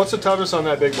 7. What's the toughness on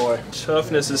that big boy?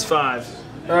 Toughness is 5.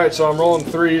 All right, so I'm rolling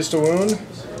 3s to wound.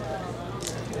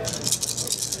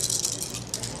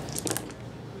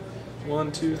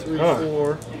 1, 2, 3, Huh.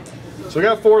 4. So we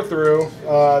got 4 through.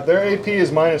 Their AP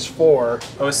is -4.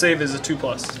 Oh, his save is a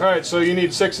 2+. All right, so you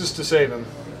need 6s to save him.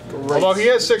 Great. Although he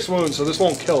has 6 wounds, so this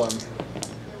won't kill him.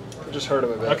 I just hurt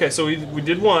him a bit. Okay, so we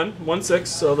did 1, 6,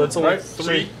 so that's only Right?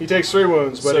 3. He takes 3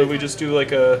 wounds, but So we just do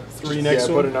like a 3 next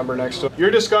put one. a number next to it. You're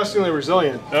disgustingly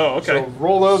resilient. Oh, okay. So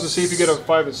roll those to see if you get a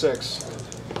 5 and 6.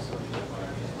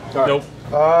 All right. Nope.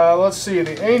 Let's see.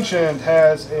 The Ancient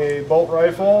has a bolt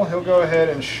rifle. He'll go ahead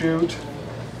and shoot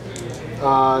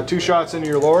 2 shots into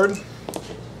your Lord.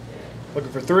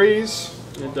 Looking for 3s.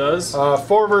 It does.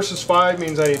 4 versus 5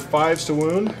 means I need 5s to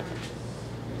wound.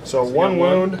 So one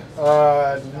wound,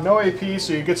 no AP,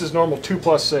 so he gets his normal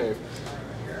 2+ save.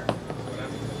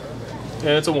 And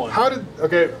it's a 1. How did,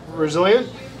 okay, resilient?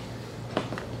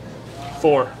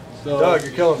 4. So, Doug,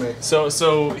 you're killing me. So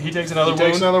he takes another wound.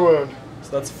 Takes another wound.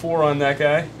 So that's 4 on that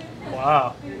guy.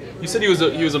 Wow. You said he was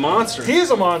a monster. He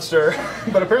is a monster,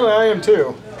 but apparently I am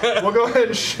too. We'll go ahead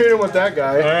and shoot him with that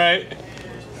guy. All right.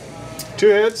 2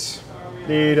 hits.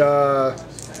 Need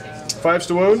 5s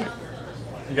to wound.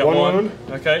 You got 1 1 wound.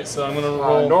 Okay, so I'm gonna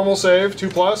roll. Normal save,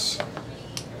 2+.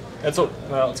 That's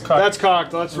well, it's cocked. That's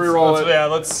cocked. Let's re-roll it. Yeah,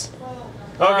 let's.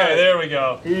 Okay, right. there we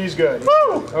go. He's good.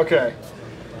 Woo! Okay.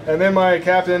 And then my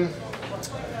captain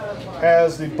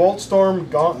has the Bolt Storm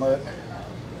Gauntlet.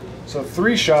 So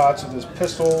 3 shots with his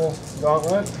pistol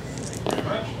gauntlet.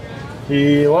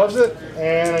 He loves it,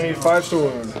 and I need 5s to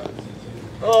wound.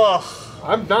 Oh.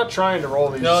 I'm not trying to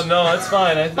roll these. No, that's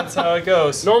fine. That's how it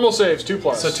goes. Normal saves, 2+.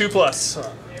 So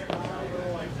 2+.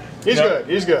 He's good.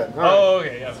 He's good. All right. Oh,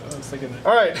 okay. Yeah, I was thinking.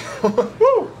 All right.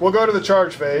 We'll go to the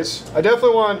charge phase. I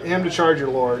definitely want him to charge your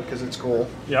lord because it's cool.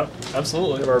 Yep,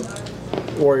 absolutely. Our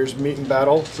warriors meet in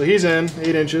battle. So he's in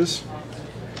 8 inches.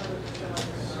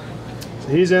 So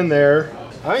he's in there.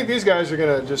 I think these guys are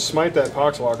gonna just smite that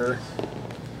Poxwalker.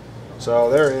 So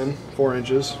they're in 4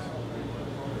 inches.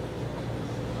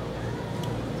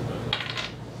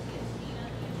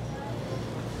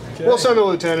 Okay. We'll send the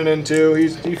lieutenant in too.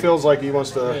 He feels like he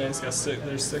wants Yeah, to he's got 6.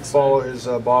 There's 6. follow his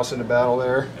boss into battle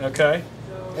there. Okay.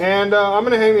 And I'm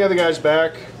gonna hang the other guys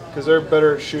back because they're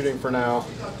better at shooting for now.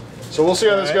 So we'll see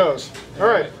how this goes. All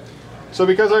right. So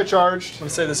because I charged, I'm gonna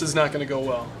say this is not gonna go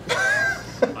well.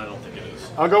 I don't think it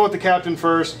is. I'll go with the captain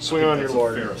first. Swing on your That's a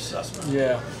lord. fair assessment.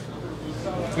 Yeah.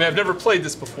 I mean, I've never played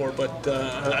this before, but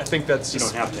I think that's You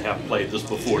just. don't have to have played this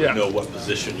before Yeah. to know what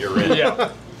position you're in.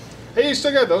 Yeah. Hey, you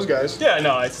still got those guys. Yeah.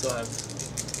 No, I still have.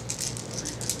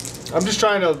 I'm just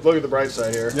trying to look at the bright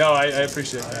side here. No, I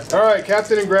appreciate that. All right,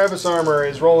 Captain in Gravis armor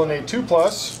is rolling a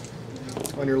 2+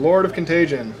 on your Lord of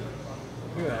Contagion.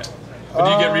 Look at that. But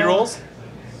do you get rerolls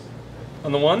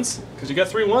on the ones? Because you got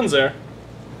 3 1s there.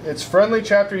 It's friendly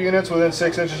chapter units within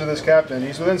 6 inches of this captain.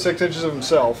 He's within 6 inches of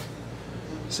himself,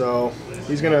 so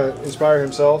he's gonna inspire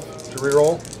himself to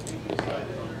reroll.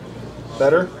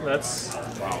 Better. That's.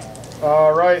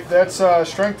 All right, that's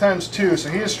strength times 2, so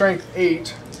he is strength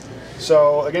 8.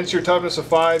 So against your toughness of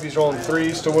 5, he's rolling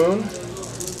 3s to wound.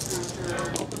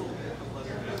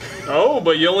 Oh,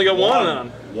 but you only got 1 on.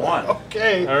 1.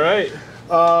 Okay. All right.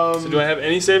 So do I have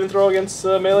any save and throw against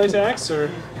melee attacks,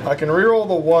 or? I can reroll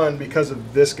the 1 because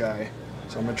of this guy,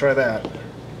 so I'm gonna try that.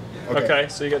 Okay,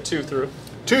 so you got 2 through.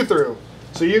 2 through.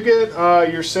 So you get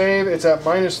your save. It's at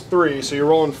 -3, so you're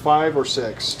rolling 5 or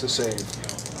 6 to save.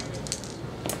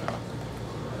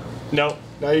 Nope.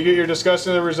 Now you get your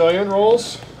disgusting and resilient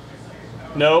rolls.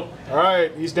 Nope. All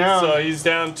right, he's down. So he's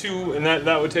down 2, and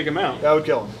that would take him out. That would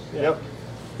kill him. Yeah.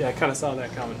 Yeah, I kind of saw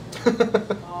that coming.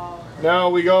 Now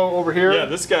we go over here. Yeah,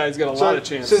 this guy's got a lot of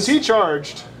chances. Since he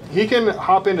charged, he can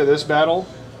hop into this battle.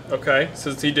 Okay,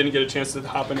 since he didn't get a chance to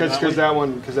hop into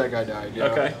Because that guy died. Yeah.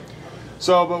 Okay.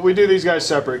 So, but we do these guys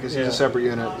separate because he's a separate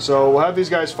unit. So we'll have these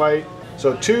guys fight.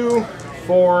 So 2,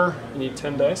 4. You need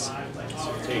 10 dice.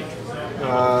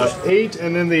 8,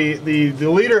 and then the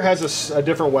leader has a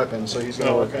different weapon, so he's going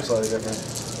to look okay. slightly different.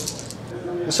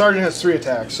 The sergeant has 3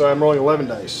 attacks, so I'm rolling 11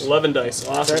 dice. 11 dice.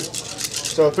 Awesome. Okay.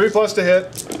 So 3+ to hit.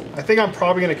 I think I'm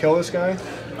probably going to kill this guy.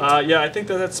 Yeah, I think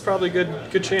that's probably a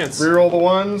good chance. Reroll the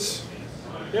 1s.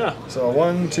 Yeah. So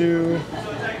 1, 2,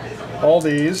 all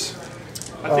these.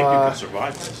 I think you can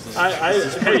survive this.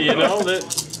 Hey, you know that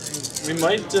we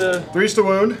might. 3s to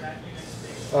wound.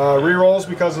 Rerolls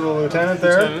because of the lieutenant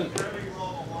there. Lieutenant.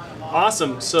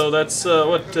 Awesome. So that's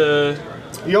what.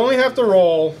 You only have to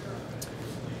roll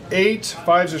 8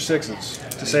 5s or 6s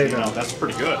to save You know, him. that's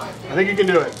pretty good I think you can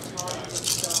do it.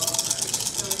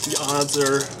 The odds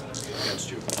are.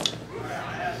 against you.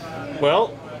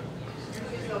 Well,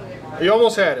 You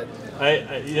almost had it.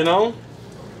 I you know.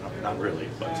 Not really,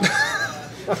 but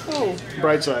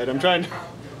Bright side. I'm trying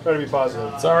to be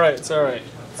positive. It's all right. It's all right.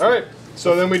 All right.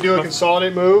 So then we do a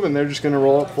consolidate move, and they're just going to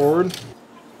roll up forward.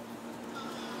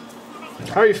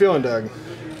 How are you feeling, Doug?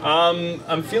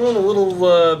 I'm feeling a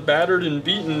little battered and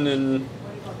beaten, and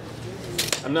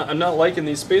I'm not liking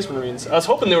these Space Marines. I was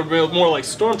hoping they would be more like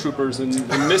stormtroopers and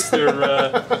miss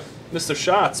their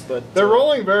shots, but They're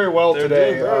rolling very well they're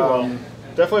today. doing very well.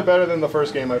 Definitely better than the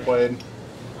first game I played,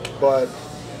 but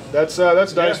that's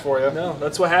dice for you. No,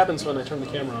 that's what happens when I turn the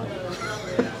camera on.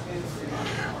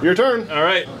 Your turn. All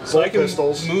right. So Bolt I can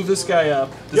pistols. move this guy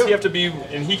up. Does Yep. he have to be?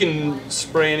 And he can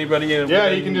spray anybody in. Yeah,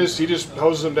 he just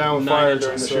hoses them down with 9 fire inches,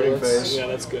 during the so shooting that's- phase. Yeah,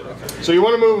 that's good. Okay. So you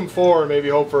want to move him forward, maybe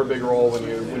hope for a big roll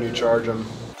when you charge him.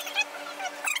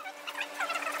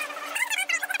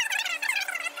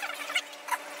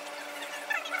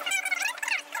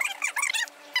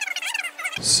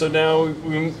 So now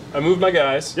I move my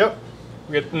guys. Yep.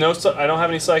 We get no. I don't have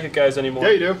any psychic guys anymore.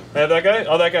 Yeah, you do. I have that guy.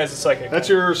 Oh, that guy's a psychic. That's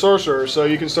your sorcerer, so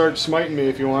you can start smiting me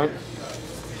if you want.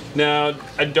 Now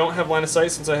I don't have line of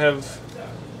sight since I have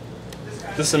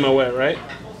this in my way, right?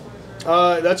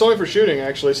 That's only for shooting,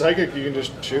 actually. Psychic, you can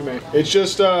just shoot me. It's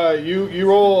just you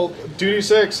roll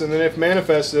 2d6, and then if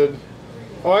manifested.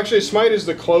 Oh, actually, smite is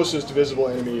the closest visible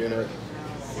enemy unit.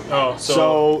 Oh,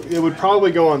 So it would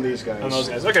probably go on these guys. on those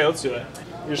guys. Okay, let's do that.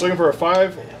 You're just looking for a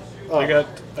 5. I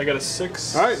got a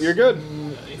 6. All right, you're good.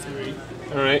 3.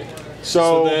 All right.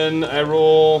 So then I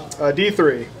roll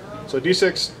D3. So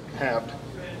D6 halved.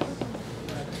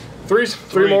 Three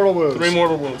mortal wounds. 3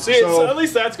 mortal wounds. See, So- at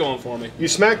least that's going for me. You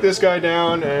smack this guy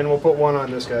down, and we'll put 1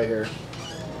 on this guy here.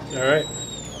 All right.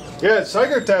 Yeah,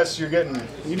 psychic tests you're getting.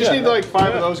 You just need like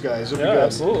 5 of those guys. It'll be Yeah, good.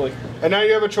 absolutely. And now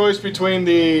you have a choice between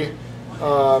the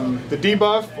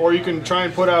debuff, or you can try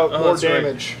and put out more that's right.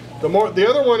 damage. The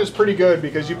other one is pretty good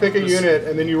because you pick a unit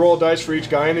and then you roll dice for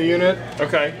each guy in the unit,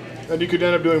 Okay. and you could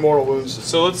end up doing mortal wounds.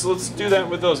 So let's do that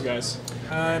with those guys.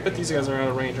 I bet these guys are out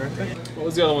of range, aren't they? What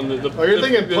was the other one? Oh, you're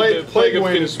thinking plague of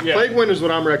wind. yeah. Plague wind is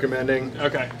what I'm recommending.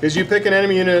 Okay. Because you pick an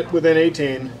enemy unit within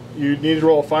 18, you need to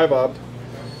roll a 5 up,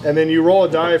 and then you roll a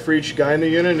die for each guy in the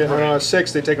unit, and on a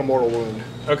 6 they take a mortal wound.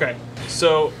 Okay.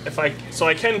 So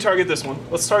I can target this one.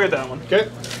 Let's target that one. Okay.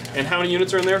 And how many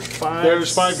units are in there? 5.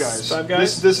 There's 5 guys. 5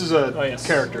 guys. This is a yes.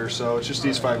 character, so it's just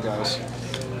these 5 guys.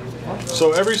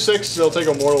 So every 6 they'll take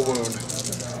a mortal wound.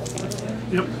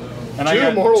 Yep. And Two I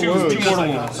got mortal 2 wounds. mortal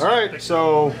wounds. All right,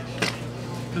 so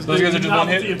Those guys are just one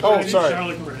hit? Oh,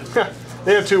 sorry.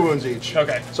 they have 2 wounds each.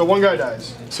 Okay. So 1 guy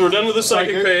dies. So we're done with the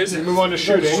psychic phase. You move on to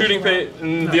shooting. Shooting phase.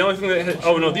 And the only thing that hit,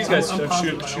 oh no, these guys have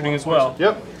shooting as well.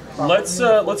 Yep. Let's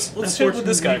shoot with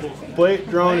this guy. Blade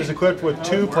drone is equipped with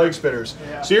 2 plague spitters.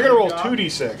 So you're gonna roll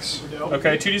 2d6.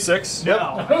 Okay, 2d6. Yep.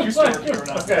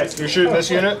 Okay. You're shooting this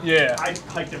unit. Yeah. I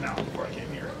hiked him out before I came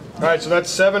here. All right, so that's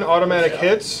 7 automatic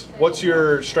hits. What's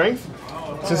your strength?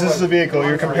 Since this is a vehicle,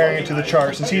 you're comparing it to the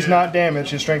chart. Since he's not damaged,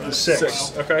 his strength is 6.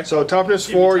 6. Okay. So toughness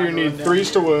 4, you need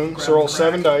 3s to wound. So roll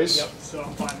 7 dice. So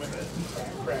I'm fine with it.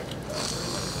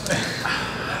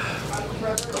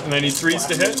 And I need 3s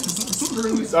to hit.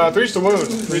 3s to wound.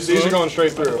 These are going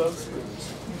straight through.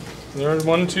 There's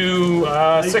 1, 2,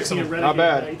 6 of them. Not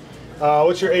bad.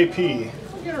 What's your AP?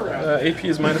 AP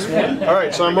is -1. All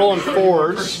right, so I'm rolling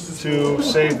 4s to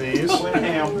save these.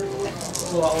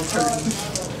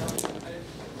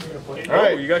 All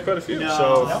right, You got quite a few.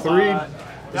 so 3.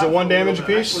 Is it 1 damage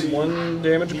apiece? 1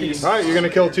 damage apiece. All right, you're gonna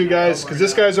kill 2 guys because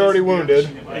this guy's already wounded,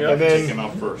 and Take him then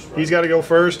out first. he's got to go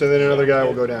first, and then another guy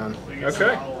will go down.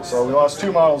 Okay. So we lost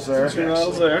 2 models there. 2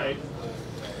 models there.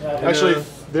 Actually,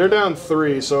 they're down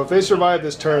 3. So if they survive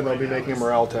this turn, they'll be making a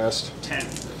morale test. 10.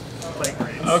 Plague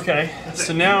range. Okay.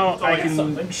 So now I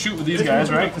can shoot with these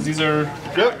guys, right? Because these are.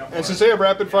 Yep. And since they have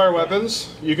rapid fire weapons,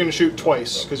 you can shoot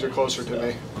twice because you're closer to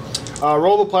me.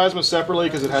 Roll the plasma separately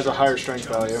because it has a higher strength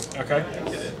value. Okay.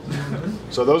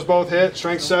 So those both hit.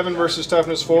 Strength 7 versus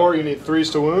toughness 4. You need 3s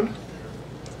to wound.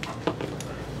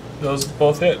 Those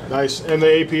both hit. Nice. And the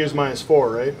AP is -4,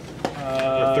 right?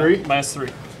 Or 3? -3.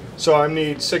 So I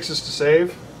need 6s to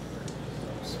save.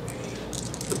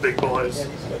 The big boys.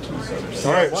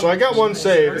 All right. So I got 1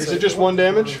 save. Is it just 1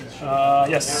 damage?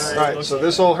 Yes. All right. So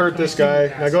this will hurt this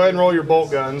guy. Now go ahead and roll your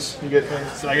bolt guns. You get.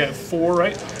 So I got 4,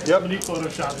 right? Yep. When you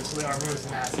Photoshop this, the armor is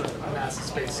NASA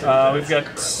space. We've got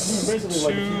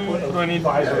 2. Do I need?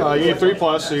 You need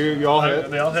 3+, so you all hit.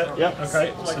 They all hit? Yep.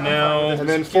 Okay. So now. And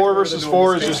then 4 versus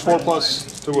 4 is just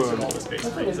 4+ to wound.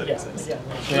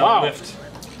 They all Wow. lift.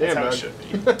 Damn, How it Doug. should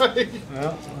be.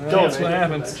 Well, Go, that's what man.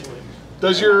 happens.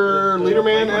 Does your leader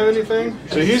man have anything?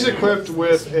 So he's equipped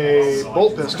with a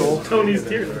bolt pistol. Tony's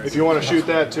tier. If you want to shoot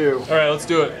that too. All right, let's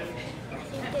do it.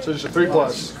 So just a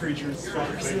 3+.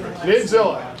 You need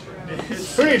Zilla.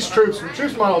 Who needs troops?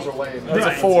 Troops models are lame. That's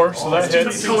a 4, so that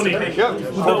hits. Tony. Yep,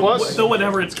 4+. So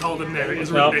whatever it's called in there is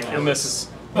No, it ridiculous. misses.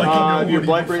 Your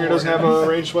Blackbringer doesn't have a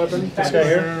ranged weapon. This guy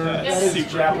here.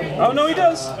 Oh no, he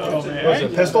does. What is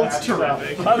it? Pistol?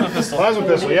 Plasma pistol. Plasma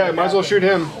pistol. Yeah, might as well shoot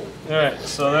him. All right,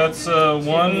 so that's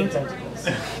 1.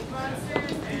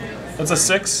 That's a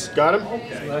 6. Got him.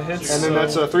 That hits. And then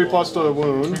that's a 3+ to the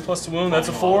wound. plus the wound. That's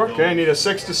a 4. Okay, I need a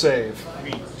 6 to save.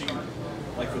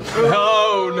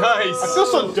 Oh, I nice. feel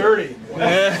so dirty.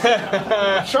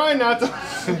 Trying not to.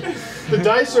 The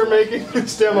dice are making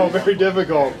this demo very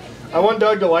difficult. I want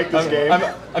Doug to like this game.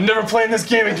 I'm never playing this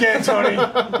game again, Tony.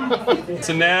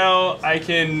 So now I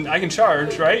can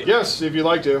charge, right? Yes, if you'd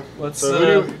like to. Let's.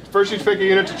 So first, you pick a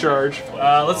unit to charge.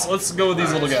 Let's go with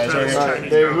these little guys right here. All right,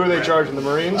 who are they charging? The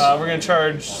Marines. We're gonna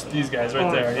charge these guys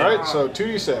right there. Yeah. All right, so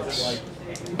 2d6.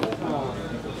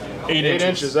 8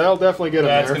 inches. That'll definitely get them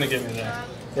That's there. gonna get me there.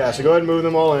 Yeah, so go ahead and move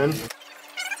them all in.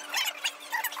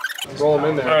 Roll them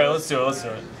in there. All right, let's do it. Let's do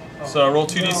it. So roll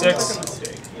 2d6.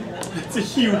 It's a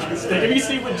huge mistake. Have you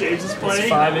seen what James is playing?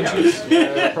 5 inches.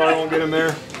 Yeah, probably won't get him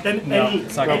there. And No, any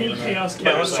it's not gonna any be chaos.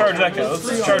 Yeah, let's charge that guy.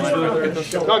 Let's charge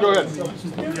the. No, go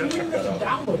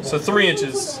ahead. So 3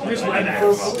 inches. There's red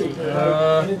axe.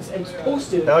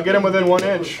 That'll get him within 1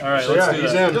 inch. All right, so let's yeah, do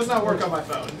he's that. in. Does not work on my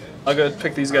phone. I'll go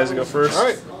pick these guys to go first. All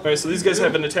right. All right. So these guys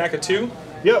have an attack of 2.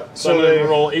 Yep. So I'm they gonna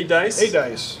roll 8 dice. 8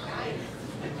 dice.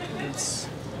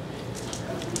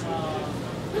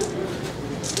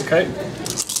 Okay.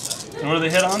 And what do they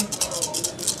hit on?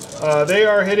 They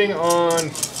are hitting on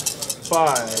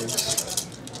 5s.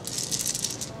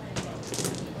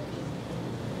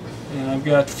 And I've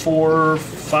got 4,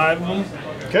 5 of them.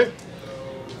 Okay.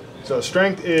 So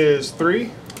strength is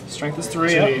 3. Strength is So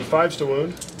 3. you Yeah. need 5s to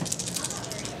wound.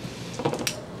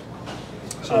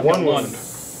 So I've 1 got wound.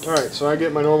 All right. So I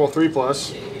get my normal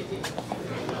 3+.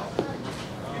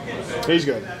 He's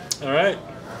good. All right.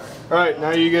 All right.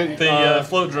 Now you get The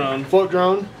float drone. float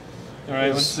drone. All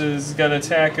right. What's his got an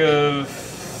attack of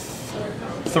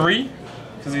 3?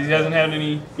 Because he hasn't had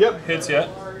any Yep. hits yet.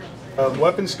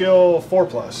 Weapon skill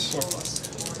 4+. 4+.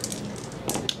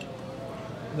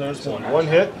 There's 1. 1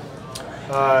 hit.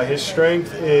 His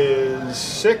strength is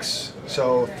 6,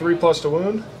 so 3+ to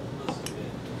wound.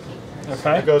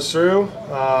 Okay. It goes through.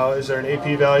 Is there an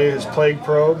AP value? His plague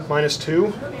probe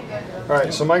 -2. All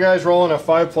right, so my guy's rolling a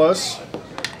 5+.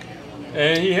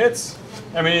 And he hits.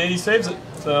 I mean, he saves it.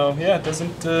 So yeah, it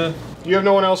doesn't. You have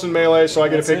no one else in melee, so I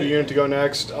get to That's pick it. a unit to go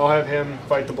next. I'll have him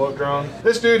fight the bloat drone.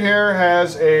 This dude here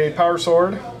has a power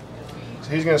sword, so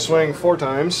he's going to swing 4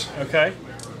 times. Okay.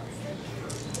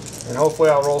 And hopefully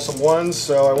I'll roll some 1s,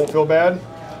 so I won't feel bad.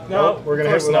 No, Nope, we're going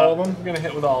to hit with all of them. We're gonna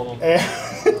hit with all of them.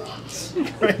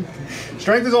 And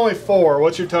strength is only 4.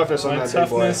 What's your toughness on My that big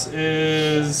boy? toughness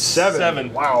is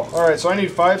 7. Wow. All right, so I need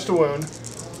 5s to wound.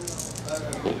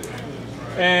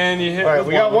 And you hit. All right, with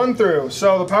we got 1 through.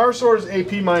 So the power sword is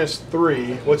AP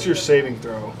 -3. What's your saving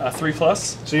throw?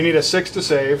 3+. So you need a 6 to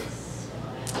save.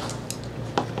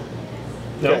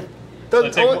 Nope. Okay.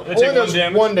 Doesn't, take only one- they take only does 1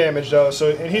 damage? 1 damage though. So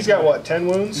and he's got what? 10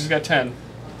 wounds. He's got 10.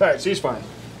 All right, so he's fine.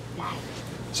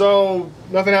 So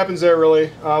nothing happens there really.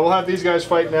 We'll have these guys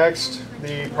fight next.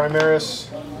 The Primaris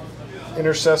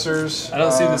Intercessors. I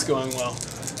don't see this going well.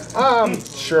 I'm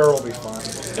sure it'll be fine.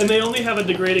 And they only have a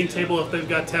degrading table if they've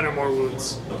got 10 or more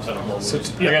wounds. So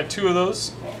I got 2 of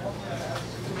those.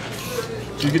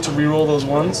 Do you get to re-roll those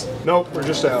 1s? Nope, we're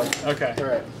just out. Okay. All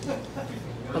right.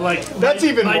 But like That's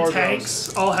even my more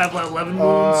tanks all have like 11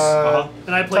 wounds,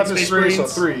 and I play Toughness Space 3,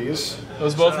 so Marines. 3s.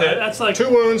 Those both hit. That's like 2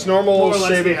 wounds, normal more or less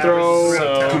saving the throw.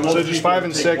 average. So just 5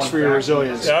 and 6 for your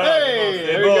resilience. Yeah, Hey, they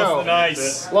there you both- go.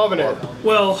 Nice. Loving it.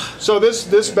 well, So this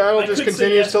battle I just could say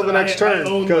continues yes, till the but next I turn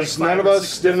own, because like, none 5 of or us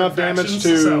 6 did enough different damage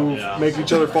factions, to so- make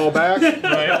each other fall back. Right.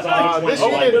 This Oh,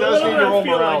 unit does need to roll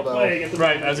feel morale like though. playing at the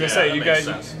Right. I was gonna say that you makes guys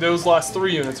sense. those lost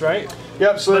 3 units, right?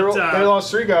 Yep. So But, they lost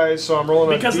 3 guys, so I'm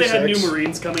rolling because a they had D6. new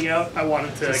Marines coming out, I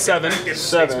wanted to 7. get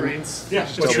 7. Space Marines. Yeah.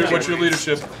 What's your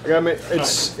leadership? I got me.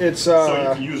 It's So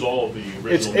you can use all of the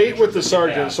original. It's 8 with the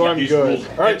sergeant, so Yeah, I'm he's good. ruled.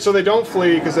 All right, so they don't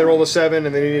flee because they rolled a 7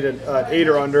 and they need an 8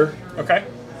 or under. Okay.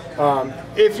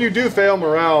 If you do fail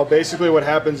morale, basically what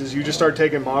happens is you just start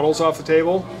taking models off the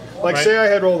table. Like Right. say I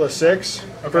had rolled a 6,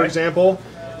 for Okay. example.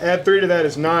 Add 3 to that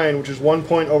is 9, which is 1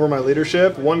 point over my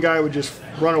leadership. One guy would just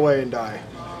run away and die.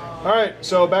 All right,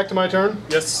 so back to my turn.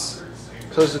 Yes.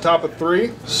 So it's the top of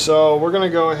 3. So we're gonna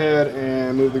go ahead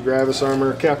and move the Gravis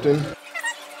armor, Captain.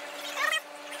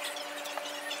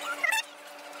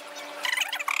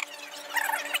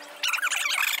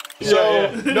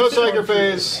 So no psyker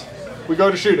phase. We go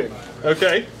to shooting.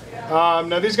 Okay.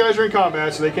 Now these guys are in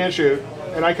combat, so they can't shoot.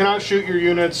 And I cannot shoot your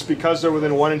units because they're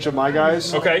within 1 inch of my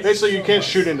guys. Okay. Basically, you can't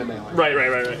shoot into melee.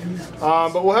 Right.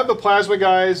 But we'll have the plasma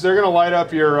guys. They're going to light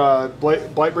up your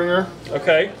Blightbringer.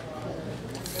 Okay.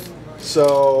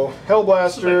 So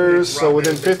Hellblasters. So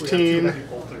within 15.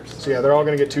 So yeah, they're all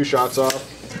going to get 2 shots off.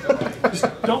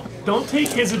 Don't take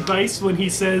his advice when he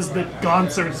says that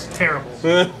Gonser's terrible.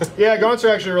 Yeah, Gaunts are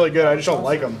actually really good. I just don't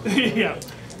like them. Yeah.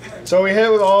 So we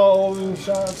hit with all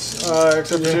shots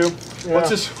except for 2. What's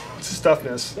his What's his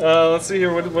toughness? Let's see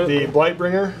here. What The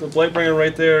Blightbringer. the Blightbringer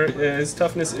right there? His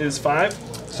toughness is 5.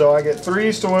 So I get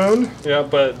 3s to wound. Yeah,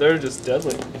 but they're just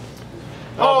deadly.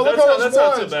 Oh, but look at those that's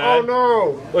not so ones! bad. Oh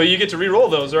no! Well, you get to re-roll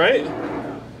those, right?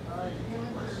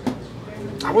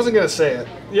 I wasn't gonna say it,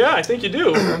 Yeah, I think you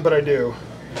do. but I do.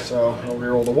 So I'll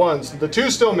reroll the 1s. The 2s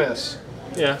still miss.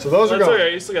 Yeah. So those are That's gone.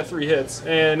 okay. You still got 3 hits,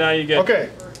 and now you get Okay,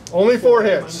 only 4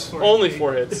 hits. only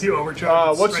 4 hits. If you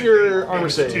overcharge. What's your armor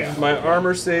save? 2. My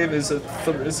armor save is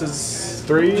this is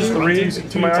 3. 3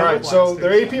 to my armor. Alright, so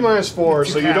they're AP -4,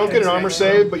 so you don't get an armor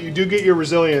save, but you do get your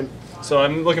resilient. So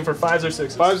I'm looking for 5s or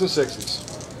 6s. 5s and 6s.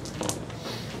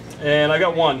 And I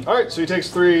got 1. Alright, so he takes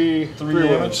 3 3 damage.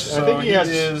 wounds. So I think he has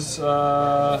is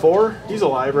 4. He's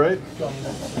alive, right?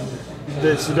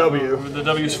 It's the W. the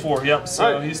W's 4. Yep. So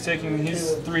Alright. he's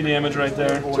 3 damage right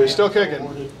there. So he's still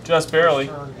kicking. Just barely.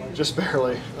 Just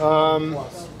barely.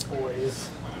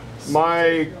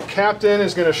 My captain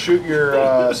is going to shoot your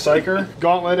Psyker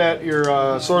Gauntlet at your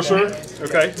Sorcerer.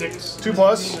 Okay.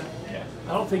 2+,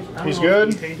 I don't think He's know if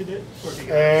good. he painted it or if he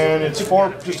got and it's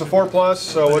 4, just a 4+.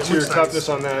 So what's your toughness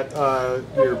on that?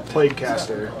 Your Plague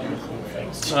Caster.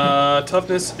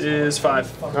 Toughness is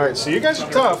 5. All right, so you guys are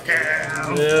tough.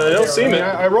 Yeah, they don't seem it.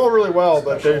 I roll really well,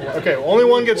 but okay. Only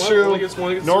one gets through. Only gets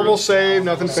one gets Normal save,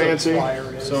 nothing fancy.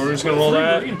 So we're just gonna roll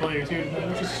that. Marine player too.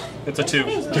 It's a 2.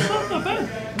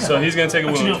 So he's gonna take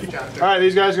a You know, wound. All right,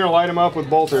 these guys are gonna light him up with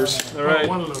bolters. All right.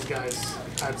 One of those guys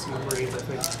had some Marines, I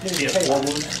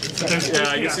think. Yeah,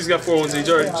 I guess he's got 4 wounds. He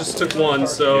just took 1,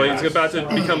 so he's about to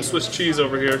become Swiss cheese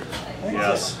over here.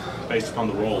 Yes, based upon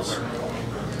the rolls.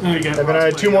 And then I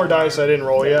had 2 more dice I didn't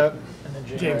roll yet.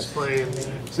 James playing.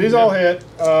 So these all hit.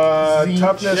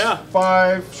 Toughness Yeah.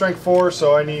 5, strength 4,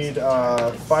 so I need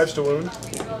 5s to wound.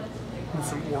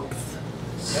 Some warmth.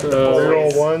 So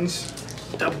Reroll 1s.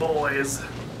 The boys.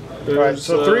 Alright,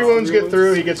 so 3 wounds get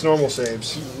through, he gets normal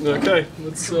saves. Okay,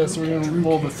 let's so we're gonna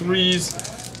roll the 3s.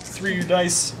 3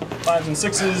 dice, 5s and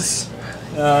 6s.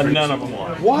 None of them.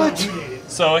 What?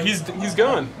 So he's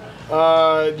gone.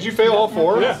 Did you fail all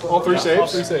 4? Yeah. All 3 saves? All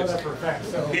 3 saves.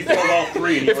 He failed all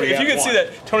 3. And If you can see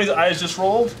that, Tony's eyes just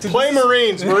rolled. Play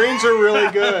Marines. Marines are really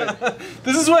good.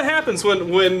 This is what happens when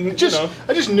I just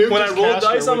nuked when I his roll caster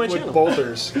dice on my with channel.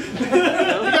 bolters. You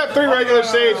got 3 regular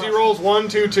saves, he rolls 1,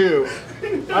 2, 2. I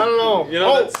don't know. You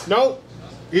know, oh, that's- no.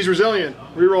 He's resilient.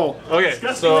 Reroll. Okay,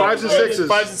 so 5s and 6s.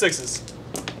 5s and 6s.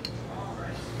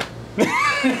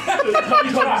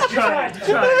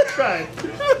 Try.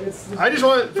 I just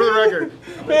want, for the record,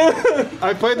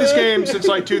 I've played this game since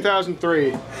like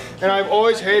 2003, and I've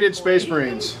always hated Space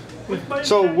Marines.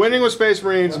 So winning with Space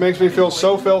Marines makes me feel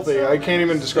so filthy, I can't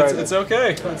even describe It's it.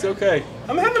 okay. It's okay.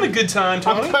 I'm having a good time,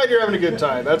 Tony. I'm glad you're having a good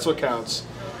time. That's what counts.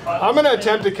 I'm going to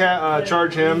attempt to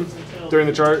charge him during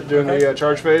the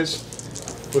charge phase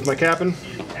with my Captain.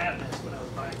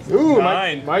 Ooh,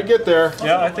 9. might get there.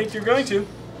 Yeah, I think you're going to.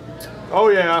 Oh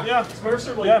yeah. Yeah,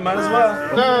 might as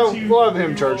well. No, we'll have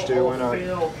him charge too. Why not?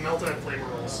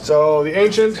 not? So the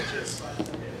Ancient,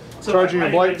 charging your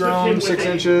Blight Drone, 6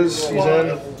 inches. He's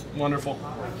in. Wonderful.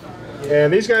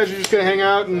 And these guys are just going to hang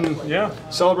out and Yeah.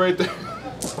 celebrate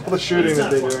all the shooting that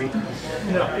they're doing.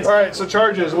 All right, so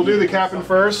charges. We'll do the Captain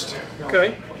first.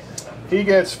 Okay. He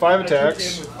gets 5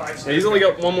 attacks. Yeah, he's only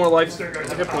got 1 more hit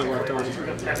point left on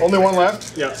him. Only 1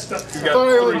 left. Yeah. He's I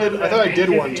thought I did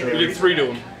 1 to You him. did 3 to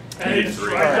him.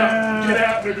 Get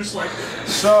out, they're just like.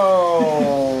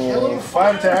 So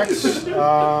 5 attacks.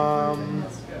 Now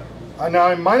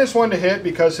I'm -1 to hit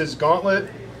because his gauntlet,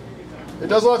 it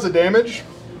does lots of damage,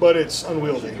 but it's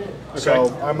unwieldy.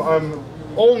 So I'm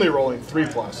only rolling 3+.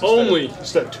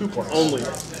 Instead of 2+. Only.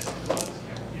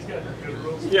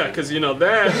 Yeah, because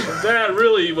that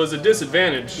really was a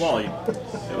disadvantage. Well, it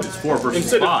was 4 versus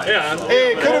Instead of 5.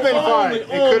 Hey, it could have been 5. It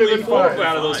could have been 4 5.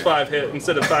 out of those 5 hit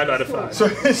instead of 5 out of 5. So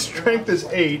his strength is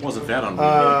 8. Wasn't that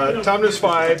unreal? Toughness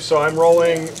 5, so I'm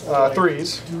rolling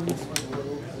 3s.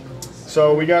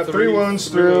 So we got 3 wounds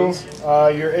through.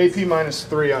 Your AP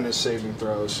 -3 on his saving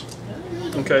throws.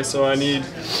 Okay, so I need,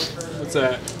 what's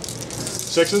that?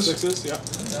 6s? 6s, yeah.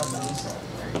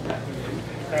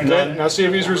 Okay, now see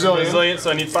if he's resilient. Resilient, so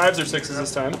I need 5s or 6s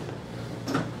this time.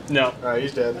 No, Alright,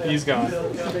 he's dead. he's gone.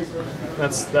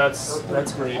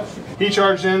 That's great. He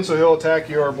charged in, so he'll attack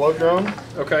your Blood Drone.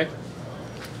 Okay.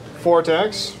 4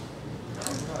 attacks.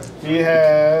 He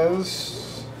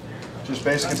has just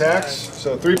basic attacks,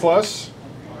 so 3+.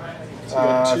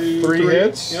 3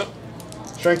 hits. Yep.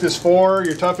 Strength is 4.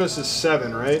 Your toughness is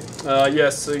 7, right?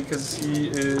 Yes, because he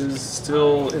is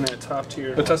still in that top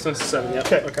tier. The toughness is 7, yep.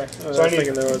 Okay. Okay. So I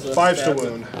need 5s to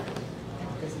wound.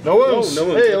 No wounds. No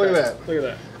wounds. Hey, look Okay. at that. Look at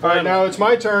that. All right, now it's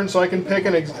my turn, so I can pick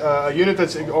a unit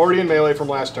that's already in melee from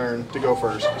last turn to go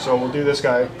first. So we'll do this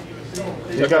guy.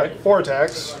 He's got 4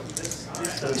 attacks.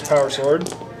 With his power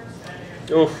sword.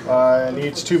 Oof.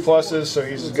 Needs 2 pluses, so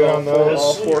he's good on those.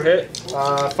 All 4 hit.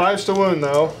 5's to wound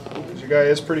though, because your guy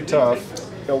is pretty tough.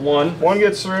 Got 1. 1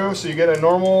 gets through, so you get a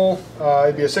normal.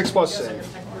 It'd be a 6+ save.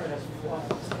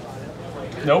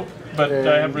 Nope. But do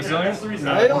I have resilience?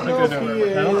 No, I don't know if think I he do.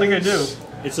 is. I don't think I do.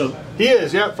 It's a. He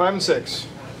is, yeah, 5 and 6.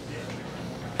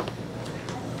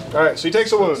 All right, so he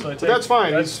takes a wound. So I But take- that's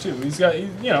fine. That's 2. He's got,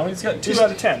 he's got 2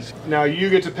 out of 10. Now you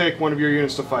get to pick one of your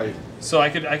units to fight. So I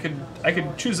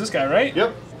could choose this guy, right?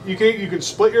 Yep. You can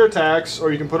split your attacks,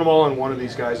 or you can put them all on one of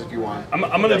these guys if you want. I'm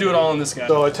gonna do it all on this guy.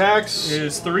 So attacks.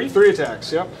 Is 3? 3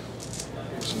 attacks. Yep.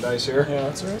 Some dice here. Yeah,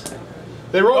 that's right.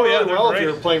 They roll yeah, really they're well if great.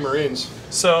 you're playing Marines.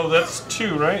 So that's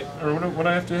 2, right? Or what do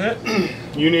I have to hit?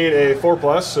 You need a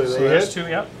 4+, so they That's hit. 2.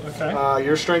 Yep. Okay.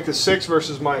 Your strength is 6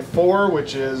 versus my 4,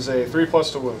 which is a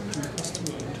 3+ to wound.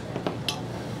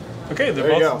 Okay,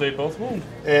 There you go. they both wound.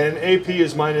 And AP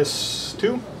is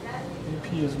 -2.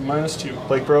 AP is -2.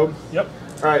 Plague probe. Yep.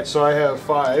 All right, so I have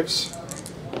 5s.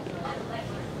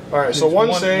 All right, so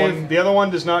one save. one- The other one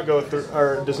does not go through,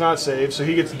 or does not save, so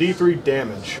he gets D3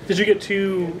 damage. Did you get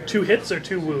two hits or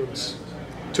 2 wounds?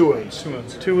 2 wounds. 2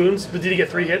 wounds. 2 wounds, but did you get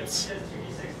 3 hits?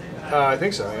 I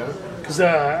think so, yeah. Because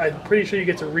I'm pretty sure you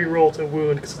get to re-roll to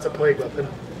wound because it's a plague weapon.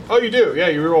 Oh, you do. Yeah,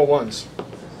 you reroll ones.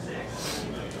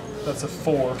 That's a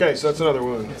 4. Okay, so that's another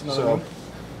wound. another so. one.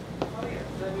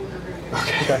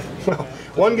 Okay. Well,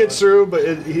 1 gets through, but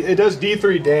it does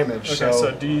D3 damage. Okay,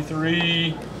 so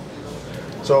D3.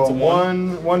 So a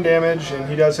one damage, and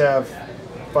he does have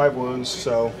 5 wounds,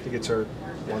 so he gets hurt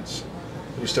once.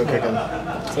 You're still kicking.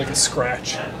 It's like a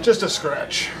scratch. Just a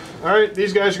scratch. All right,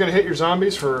 these guys are going to hit your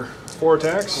zombies for 4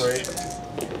 attacks. Great.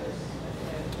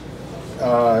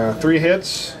 3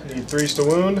 hits. Need 3s to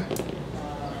wound.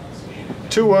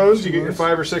 2 wounds. You get your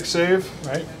 5 or 6 save.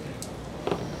 Right.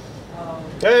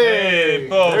 Hey,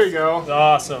 both. there you go.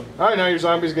 Awesome. All right, now your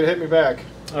zombies going to hit me back.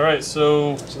 All right,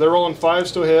 so So they're rolling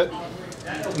 5s to hit.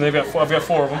 and they've got I've got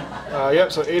 4 of them.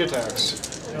 Yep, so 8 attacks.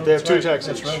 They have 2 attacks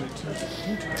each. That's right.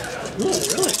 Ooh,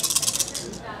 really?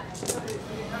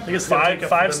 I guess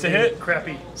 5s to hit.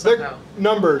 Crappy They're somehow.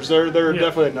 numbers. They're Yeah.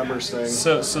 definitely a numbers thing.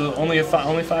 So only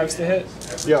 5s to hit.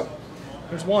 Yep.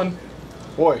 There's 1.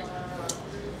 Boy.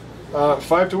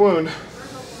 5 to wound.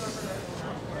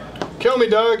 Kill me,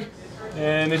 Doug.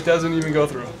 And it doesn't even go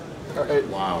through. All right.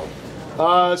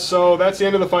 Wow. So that's the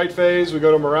end of the fight phase. We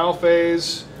go to morale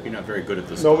phase. You're not very good at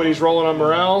this. Nobody's rolling on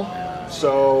morale.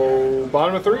 So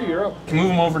bottom of 3, you're up. Can move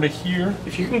them over to here.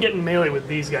 If you can get in melee with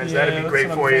these guys, Yeah, that'd be that's great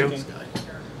what for I'm you. thinking.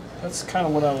 That's kind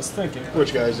of what I was thinking.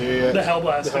 Which guys? The The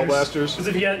Hellblasters. The Hellblasters. Because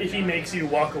if he makes you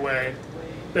walk away,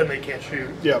 then they can't shoot.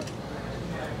 Yep.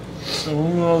 So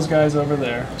move those guys over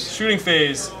there. Shooting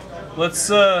phase. Let's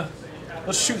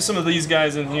shoot some of these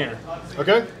guys in here.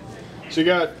 Okay. So you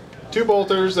got 2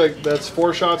 bolters. That's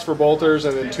 4 shots for bolters,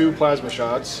 and then 2 plasma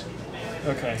shots.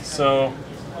 Okay, so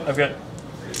I've got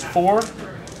 4.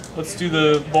 Let's do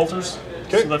the bolters.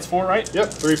 Okay. So that's 4, right? Yep.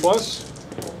 3+.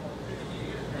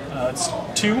 It's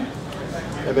 2,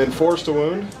 And then 4s to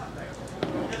wound.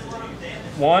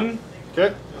 1.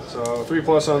 Okay. So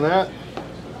 3+ on that.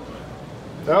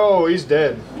 Oh, he's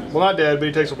dead. Well, not dead, but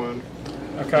he takes a wound.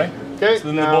 Okay. Okay. So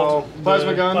then Now the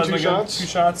plasma gun, plasma 2 gun, shots. 2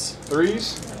 shots.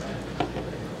 3s.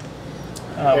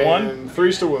 1. And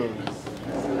 3s to wound.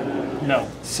 No.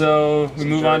 So we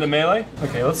move on charge. to melee.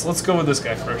 Okay, let's go with this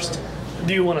guy first.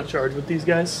 Do you want to charge with these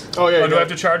guys? Oh yeah. Oh, do I have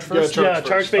to charge first? Charge Yeah, first.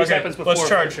 charge phase Okay, happens before. let's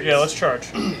charge. phase. Yeah, let's charge.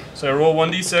 So I roll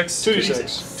 1d6.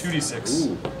 2d6. 2d6.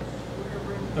 Ooh.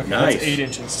 Okay, Nice. that's 8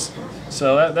 inches.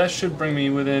 So that should bring me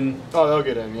within. Oh, they'll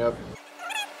get in. Yep.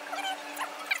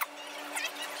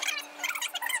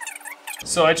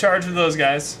 So I charge with those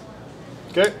guys.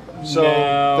 Okay. So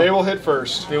Now- they will hit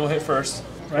first. They will hit first.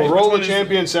 Right? We'll Which roll one the is-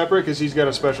 champion separate because he's got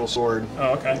a special sword.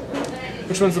 Oh, okay.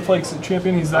 Which one's the plague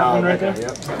champion? He's that one right there.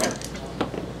 Yep.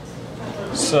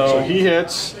 So, So he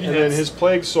hits, and then hits. his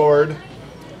plague sword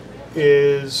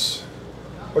is,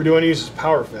 or do I use his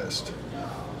power fist?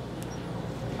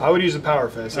 I would use a power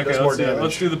fist. It okay, does more let's do, damage.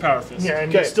 let's do the power fist. Yeah, and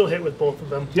Okay. you still hit with both of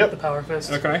them. Yep. The power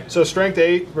fist. Okay. So strength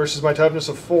 8 versus my toughness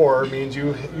of 4 means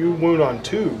you wound on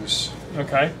 2s.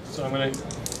 Okay. So I'm gonna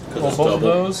roll it's both of double.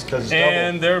 those, 'Cause it's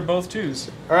and they're both 2s.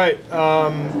 All right.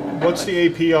 What's the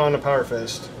AP on a power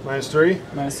fist? -3.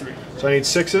 -3. So I need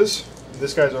 6s.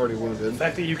 This guy's already wounded. The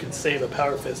fact that you can save a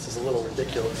power fist is a little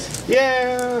ridiculous.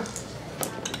 Yeah.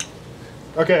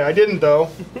 Okay, I didn't though.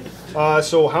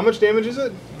 So how much damage is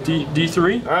it?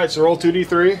 D3. All right, so roll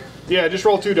 2d3. Yeah, just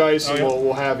roll 2 dice, and yeah.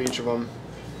 we'll have each of them.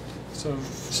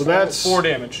 So that's 4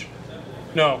 damage.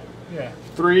 No. Yeah.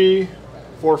 3,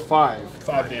 4, 5.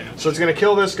 5 damage. So it's gonna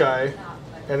kill this guy,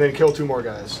 and then kill 2 more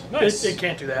guys. Nice. It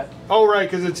can't do that. Oh right,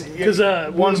 because it's Because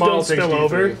one wounds model don't takes spill D3.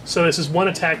 over. So this is one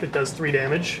attack that does 3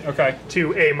 damage Okay.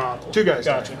 to a model. 2 guys.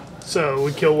 Gotcha. So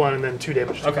we kill one and then 2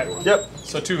 damage. Okay. Yep.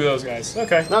 So 2 of those guys.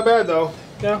 Okay. Not bad though.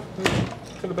 Yeah.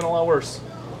 Could have been a lot worse,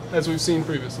 as we've seen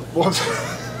previously.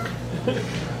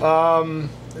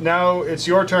 Now it's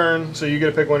your turn, so you get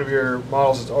to pick one of your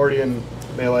models that's already in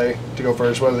melee to go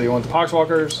first, whether you want the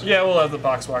Poxwalkers. Yeah, we'll have the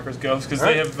Poxwalkers go, because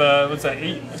they have, what's that,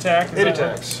 8 attack? Is 8 that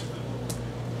attacks.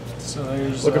 Right? So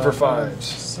there's... Looking for 5s.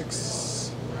 6,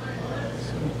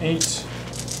 7, 8.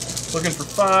 Looking for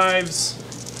 5s.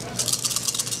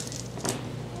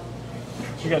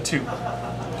 We got 2.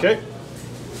 Okay.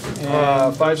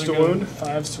 And 5s to wound.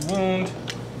 5s to wound.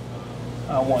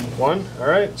 1. 1. All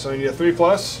right. So you need a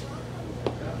 3+.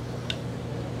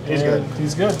 He's good.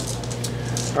 He's good.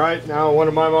 All right. Now one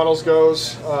of my models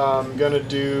goes. I'm gonna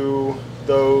do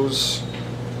those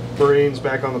Marines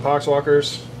back on the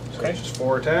Poxwalkers. So Okay. just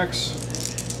 4 attacks.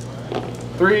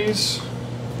 3s.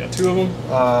 Got 2 of them.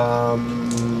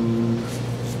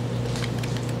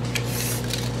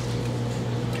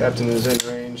 Captain is in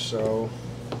range, so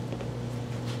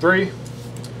 3.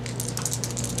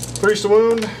 3s to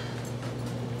wound.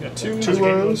 Got 2. 2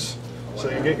 wounds. So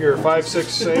you get your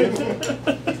 5/6 save.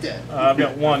 I've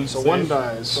got 1. So save. 1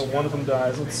 dies. So 1 of them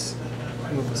dies. Let's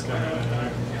move this guy out of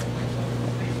there.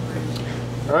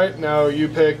 All right, now you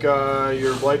pick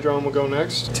your Blight Drone will go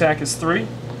next. Attack is 3.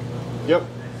 Yep.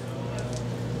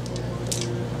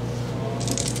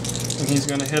 And he's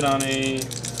going to hit on a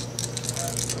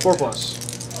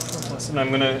 4+. and I'm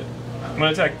gonna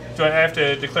attack. Do I have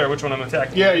to declare which one I'm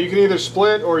attacking? Yeah, you can either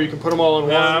split or you can put them all in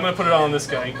one. I'm gonna put it all on this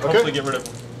guy. Hopefully get rid of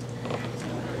him.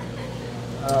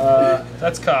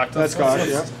 That's cocked. That's cocked,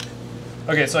 yeah.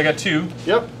 Okay, so I got 2.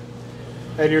 Yep.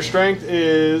 And your strength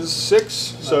is 6,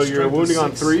 so you're strength is wounding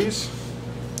on 6. 3s.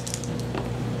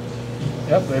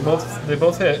 Yep, they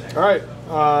both hit. All right.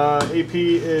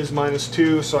 AP is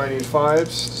 -2, so I need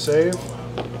 5s to save.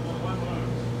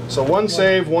 So 1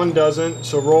 save, 1 doesn't.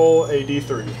 So roll a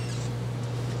D3.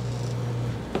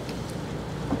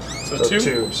 So So 2.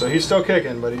 2. So he's still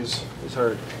kicking, but he's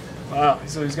hurt. Wow.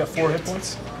 So he's got 4 hit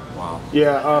points.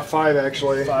 Yeah, 5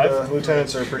 actually. 5? The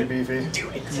lieutenants are pretty beefy.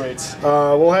 Great.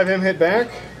 We'll have him hit back.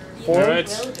 4. All right.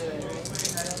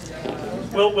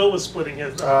 Will was splitting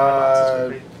his.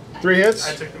 3 hits.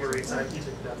 I took the Marine side. He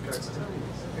took the Death cards.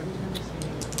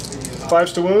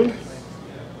 5s to wound.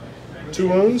 2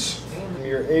 wounds. And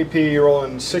your AP, you're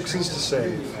rolling 6s to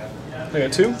save. I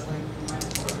got 2.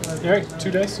 All right,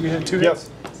 2 dice. You hit 2 Yep. hits.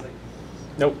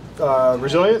 Nope.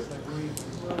 Resilient.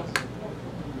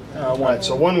 1. Alright,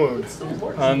 so 1 wound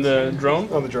On the drone.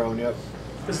 on the drone, yep.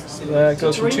 So that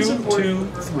goes from 2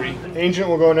 to 3. Ancient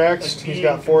will go next. He's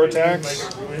got 4 attacks.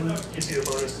 Gives you a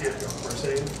bonus to your armor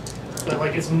save. But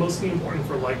like it's mostly important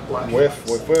for like black. Whiff,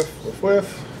 whiff, whiff, whiff,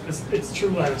 whiff. It's true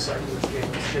line of sight in this game.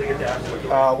 It's getting it down.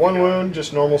 1 wound,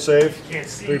 just normal save. You can't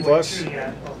see 3+. what you're shooting at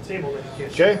on the table, then you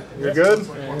can't shoot Okay, at. you're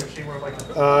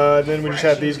good. Then we just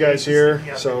have these guys here.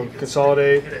 So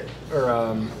consolidate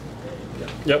or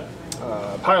Yep.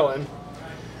 pile in.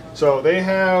 So they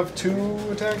have 2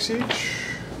 attacks each.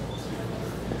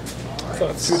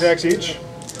 2 attacks each.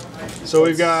 So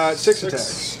we've got 6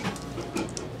 attacks.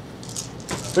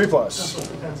 3+.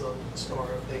 Depends on the store.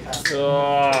 They have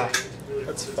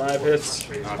That's 5 hits.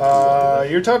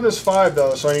 Your toughness 5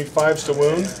 though, so I need 5s to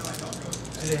wound.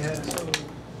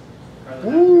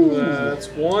 That's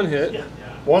 1 hit.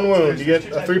 1 wound. You get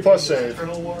a 3+ save.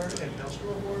 Eternal War and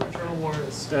Industrial War. Eternal War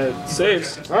is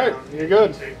Saves. All right, you're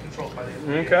good. controlled by the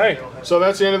Okay. So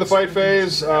that's the end of the fight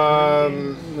phase.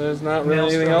 There's not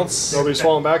really anything else. Nobody's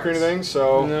falling back or anything,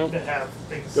 so No. that have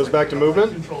things Goes back to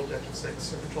movement? Control Objection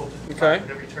 6 or Control Objection Okay.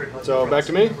 5 every turn. So back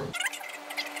to me.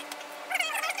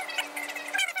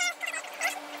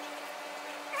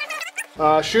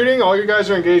 Shooting, all you guys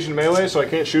are engaged in melee, so I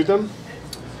can't shoot them.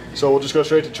 So we'll just go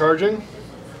straight to charging.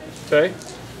 Okay.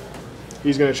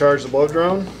 He's going to charge the bloat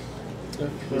drone.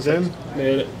 He's in.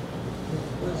 Made it.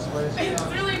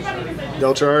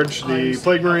 They'll charge the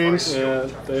Plague Marines. Yeah,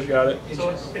 they've got it.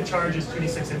 So it charges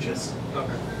 26 inches.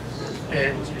 Okay.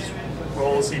 And just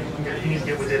roll, see if you can get, you need to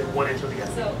get within 1 inch of the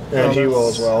enemy. And he will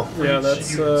as well. Yeah,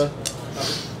 that's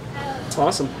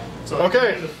awesome. So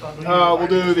Okay, we'll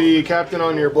do the captain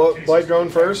on your blight drone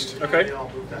first. Okay. I'll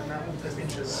move that now 10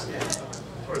 inches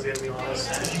towards the enemy models.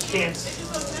 If you can't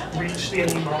reach the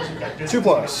enemy models, you've got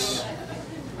distance. 2+.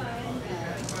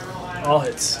 All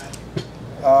hits.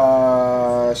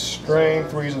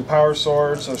 Strength, we're using power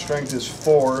sword, so strength is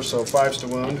 4, so 5s to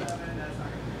wound.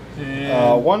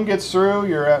 And One gets through,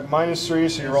 you're at -3,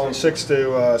 so you're rolling 6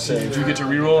 to save. did you get to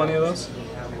reroll any of those?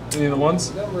 Any of the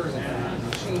ones?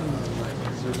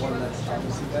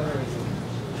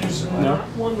 There's No. not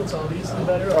one that's obviously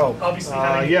better. Oh, Obviously,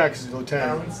 having yeah, a because it's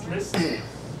lieutenant. balanced list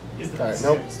is the Alright, best.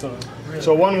 nope. Still.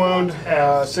 So 1 wound,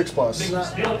 6 plus.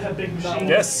 They don't have big machines.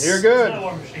 Yes. You're It's good. not a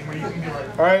war machine where you can be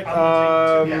like, Alright, I'm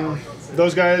gonna take 2 gallons.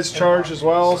 those guys charge as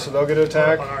well, so they'll get an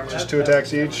attack. Just 2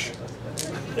 attacks each.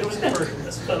 It was never,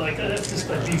 but like, that's just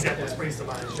like the example that springs to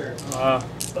mind. Sure.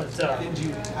 But, So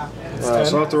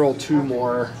I'll have to roll 2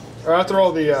 more. Or I have to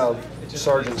roll the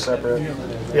sergeant separate.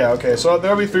 Yeah, okay, so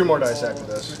there'll be 3 more dice after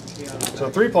this. So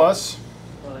 3 plus.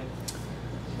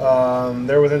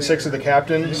 They're within 6 of the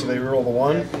captain, so they roll the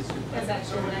 1.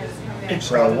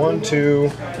 So 1,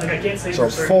 2, like, I can't say so for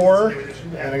certain 4. they shouldn't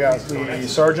have And I got the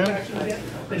sergeant.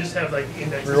 They just have like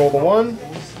index. Reroll the 1.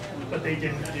 But they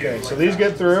didn't do. Okay, like, so these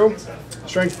get through.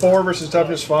 Strength 4 versus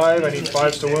toughness 5. I need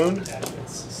 5s to wound.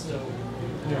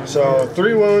 So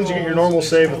 3 wounds, you get your normal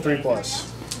save of 3 plus.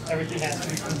 Everything has to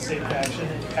be from the same faction,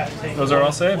 and you have to take. Those are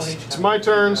all saves? It's my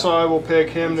turn, so I will pick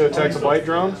him to attack the blight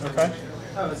drone. Okay.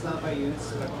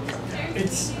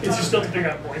 It's just still to figure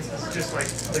out points. It's just like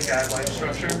the guideline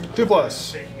structure. 2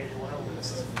 plus. Making anyone on the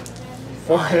list.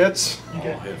 4 hits. You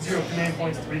get 0 command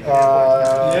points, 3 command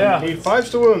points. Yeah. Need 5s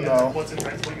to wound though. What's in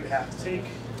red is what you have to take.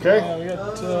 Okay. We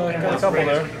got And a what's couple red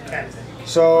is there. what you can take.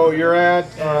 So you're at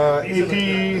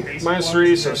AP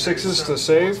 -3, so 6s to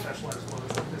save.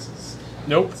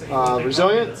 Nope.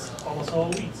 Resilient. Almost all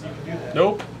elite, so you can do that.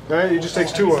 Nope. Okay, he just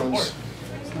takes 2 wounds.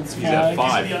 He's at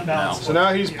 5 now. So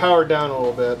now he's powered down a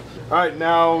little bit. Alright,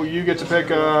 now you get to pick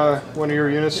one of your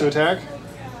units to attack.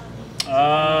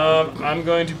 I'm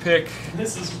going to pick.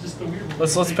 This is just the weird one.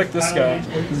 Let's pick this guy.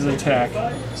 This is an attack.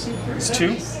 It's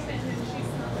 2.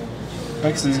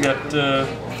 Because he's got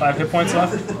 5 hit points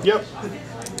left. Yep.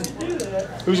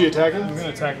 Who's he attacking? I'm gonna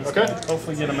attack this Okay. guy.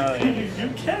 Hopefully get him out of here. You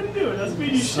can do it, doesn't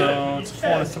mean you should. So it's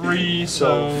 4 to 3.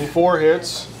 So So 4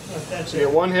 hits. So you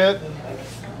get 1 hit.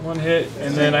 1 hit,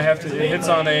 and then I have to. It hits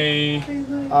on a.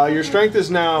 Your strength is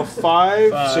now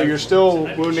 5, so 5. you're still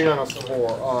wounding on a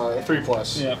 4, 3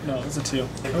 plus. Yeah, no, it's a 2.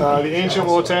 The ancient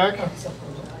will attack.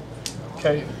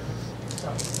 Okay.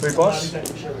 3 plus.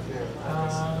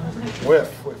 Whiff,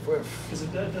 whiff, whiff. Because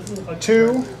it doesn't look like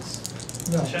 2,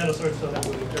 Shadow Sword still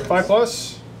have 5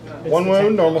 plus. 1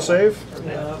 wound, normal save.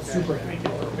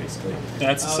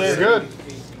 That's a You're save. good.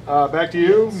 Back to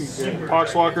you. You get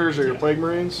Poxwalkers or your Plague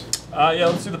Marines. Yeah,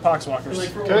 let's do the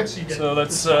Poxwalkers. Okay. So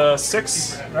that's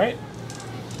 6, right?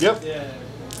 Yep.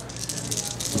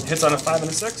 Hits on a 5 and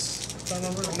a 6. If I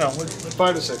remember. No,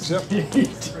 5 to 6. Yep.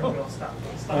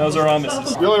 those are all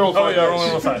misses. You only roll 5 Oh yeah, only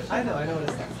dice. roll 5. I know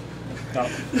it's No.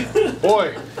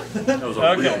 Boy. That was a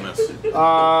Okay. real miss.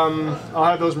 I'll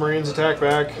have those Marines attack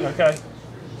back. Okay.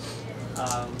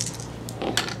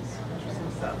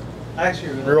 actually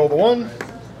really Reroll the 1.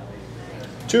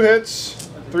 2 hits.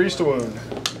 3s to wound.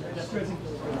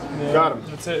 Yeah, Got him.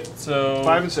 That's it. So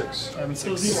 5 and 6. 5 and So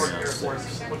the 6. Air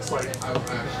Force looks like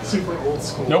super old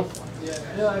school. Nope.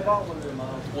 yeah, I bought one of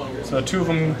them. So 2 of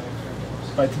them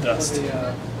bite the dust.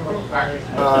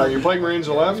 Your Plague Marines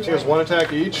are left. He has 1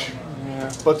 attack each.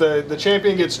 But the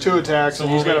champion gets 2 attacks, and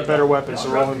he's got a better weapon, so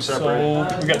roll him separate.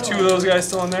 So we got 2 of those guys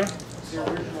still in there.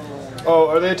 Oh,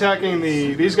 are they attacking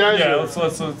these guys? Yeah, or-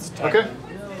 let's attack Okay.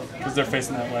 because they're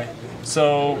facing that way.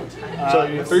 So So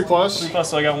you 3 plus. 3 plus.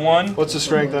 So I got 1. What's the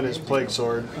strength on his Plague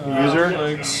Sword? User?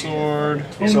 Plague sword.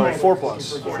 So 4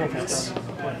 plus. 4 plus.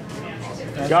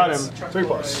 Got him. 3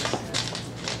 plus.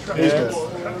 He's good.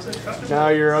 Now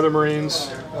your other Marines,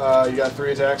 you got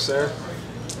 3 attacks there.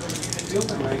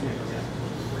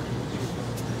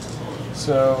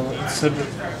 So it's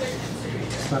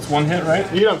that's 1 hit, right?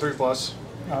 You got him 3 plus.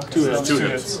 Okay, 2 so hits. that's 2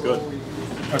 hits. Good.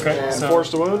 Okay, And so, 4s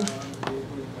to wound.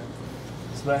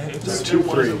 so that hits. 2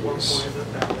 3s.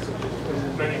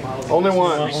 Many miles. Only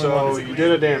 1, so you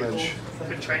did a damage.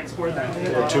 Could transport that. You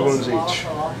have 2 wounds each.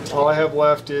 All I have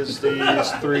left is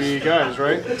these 3 guys,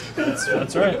 right?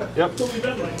 That's right. Yep. We've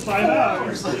been like 5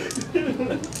 hours.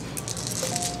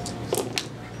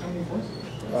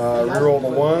 Reroll the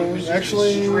 1.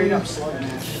 Actually,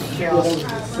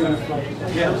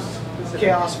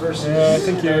 Chaos versus. I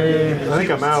think you're. I think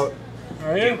I'm out.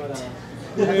 Are you?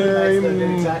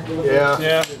 Yeah.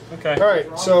 Yeah. Okay.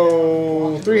 Alright,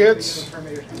 so 3 hits.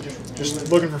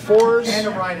 Just looking for 4s. And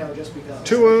a rhino just because.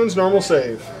 2 wounds, normal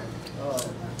save.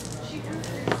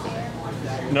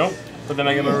 Nope. But then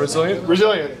I get a resilient.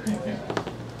 Resilient.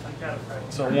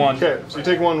 So 1. Okay, so you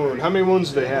take 1 wound. How many wounds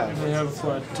do they have? We have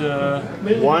what?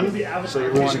 1. So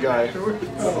you lose a guy.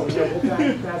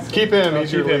 Keep him.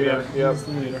 He's your Keep him, leader. yeah. Yep. He's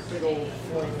the leader.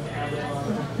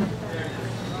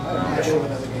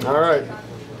 All right.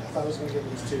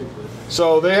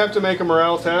 So they have to make a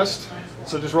morale test.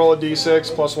 So just roll a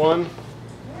d6 plus 1.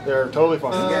 They're totally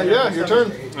fine. Yeah, your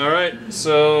turn. All right.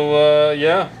 So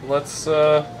yeah, let's.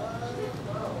 I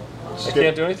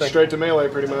can't do anything. Straight to melee,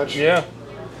 pretty much. Yeah.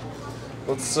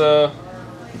 Let's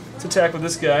attack with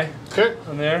this guy. Okay.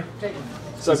 On there.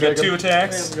 So He's got 2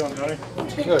 attacks. Good.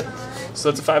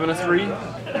 So that's a 5 and a 3.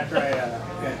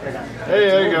 Hey,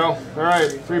 there you go. All right,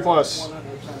 3 plus.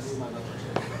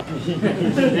 Great.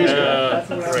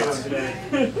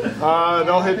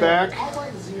 They'll hit back.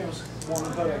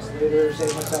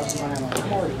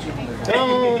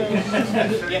 Oh.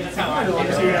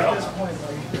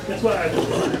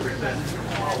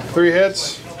 3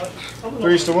 hits.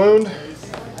 3's to wound.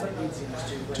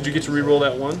 Did you get to re-roll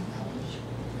that 1?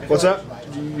 What's that?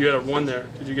 You had a 1 there.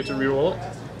 Did you get to re-roll it?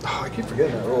 Oh, I keep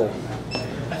forgetting that roll.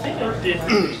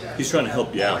 He's trying to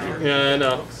help you out here. Yeah, I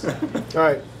know. All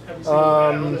right.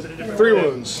 3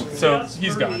 wounds. So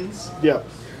he's gone. Yep.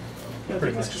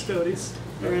 Pretty much. Custodies.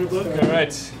 All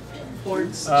right. So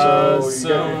you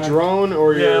got your drone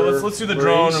or your yeah, let's do the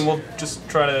drone Marines? and we'll just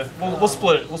try to we'll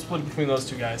split it. We'll split it between those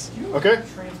 2 guys. Okay.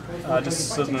 Just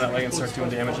so that way I can start doing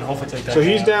damage and hopefully take that. So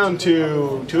he's guy down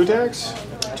to 2 attacks.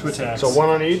 out. 2 attacks. So 1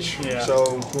 on each. Yeah. So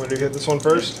you want to hit this one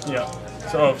first? Yeah.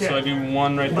 So I do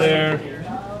 1 right there.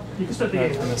 You can start the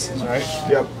That game. misses, right?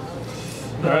 Yep.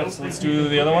 All right. So let's do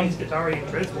the other one. It's already in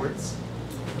transports.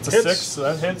 It's a Hits. 6, so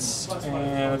that hits,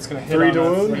 and it's gonna hit 3 on to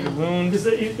that wound. 3 to wound. Because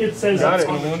it says Got it's it.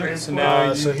 on the Wound it, so transport.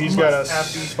 now So he's got a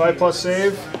 5 plus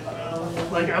save.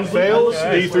 Like I was Fails, looking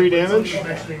at D3 damage.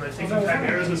 mentioning like taking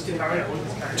chimeras as Katari, I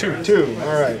wouldn't 2.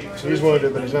 All right. So he's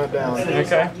wounded, but he's not down.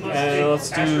 Okay, and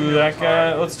let's do that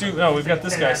guy. Let's do. No, we've got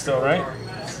this guy still, right?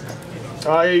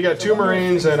 You got 2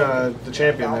 Marines and the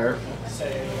champion there.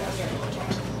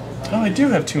 Oh, I do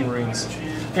have 2 Marines.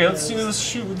 Okay, let's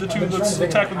shoot with the 2. Let's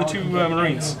attack with the 2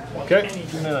 Marines. Okay.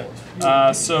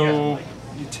 So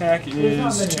the attack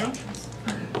is 2.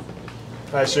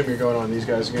 I assume you're going on these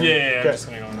guys again. Yeah, I'm Okay. just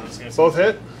gonna go on those guys. Both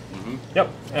hit. Yep.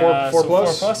 4 so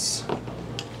plus? 4 plus.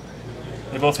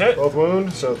 They both hit. Both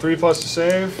wound. So 3 plus to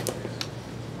save.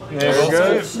 They both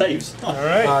good. save. Saves. All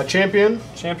right. Champion.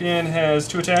 Champion has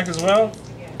 2 attack as well.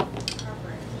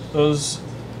 Those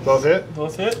Both hit.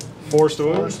 both hit. 4's to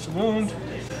wound. First wound.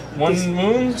 1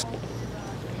 wound.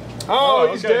 Oh,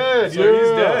 he's okay. dead. So yeah. he's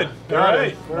dead. Got All it.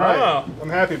 right. All right. Wow. I'm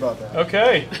happy about that.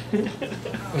 Okay. Okay.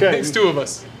 Thanks, 2 of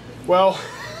us. Well,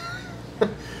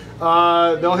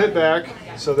 they'll hit back.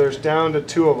 So there's down to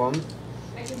 2 of them.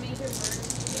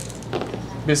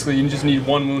 Basically, you just need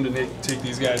 1 wound to take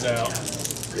these guys out.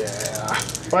 Yeah.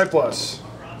 5 plus.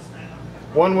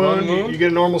 1 wound. wound? You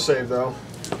get a normal save though.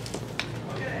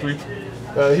 3.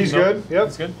 He's Nope. good. Yep.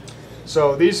 That's good.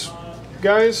 So these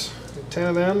guys, 10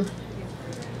 of them.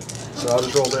 So I'll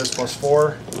just roll this plus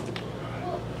 4.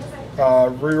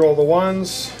 Reroll the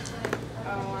 1s.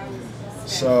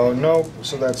 So nope.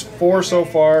 So that's 4 so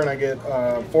far, and I get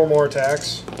 4 more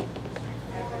attacks.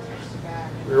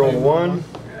 Reroll the 1.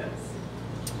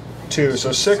 2.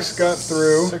 So 6 got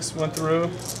through. 6 went through.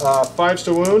 5's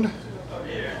to wound.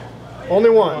 Only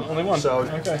 1. Only 1. So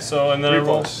okay. So and then 3 I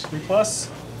roll plus. 3 plus.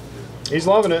 He's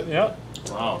loving it. Yep.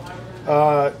 Wow.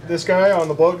 This guy on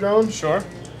the bloat drone. Sure.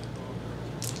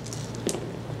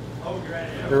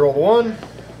 Reroll the 1.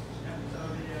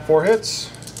 4 hits.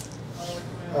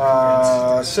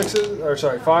 6s, or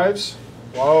sorry, 5s.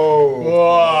 Whoa.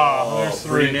 Wow. There's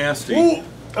Pretty 3. nasty.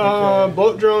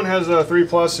 Bloat drone has a 3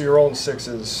 plus, so you're rolling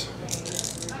 6s.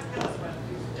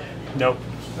 Nope.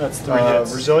 That's 3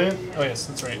 hits. Resilient. Oh yes,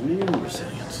 that's right. Ooh,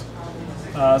 resilience.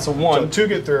 So 1. So 2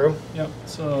 get through. Yep.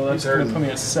 So that's He's gonna hurting. put me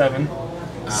at 7.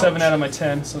 7 out of my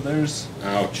 10. So there's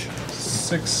Ouch.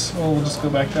 6. Oh, we'll just go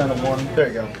back down to 1. There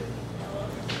you go.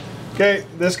 Okay,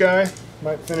 this guy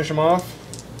might finish him off.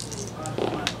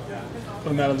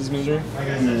 Put him out of his misery.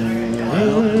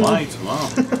 Might, wow.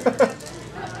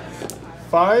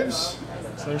 5s.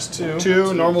 So there's 2.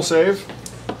 2, normal save.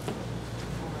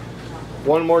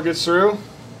 1 more gets through.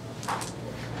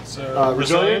 So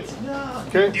Resilient.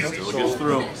 Okay. Still gets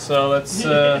through. So that's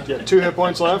 2 hit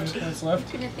points left. that's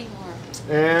left.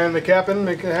 And the captain,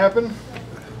 make it happen.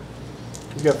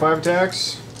 He's got 5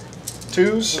 attacks.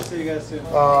 2s. What do you guys do?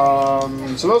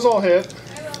 So those all hit.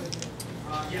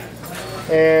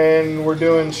 And we're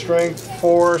doing strength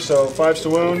 4, so 5's to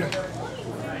wound.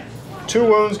 2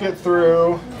 wounds get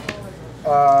through.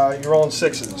 You're rolling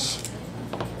 6s.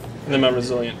 And then my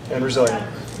resilient. And resilient.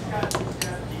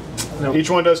 Nope. Each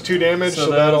one does 2 damage, so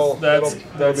that'll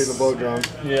be the blow drone.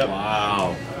 Yep.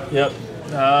 Wow. Yep.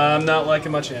 I'm not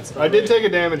liking my chances. I did take a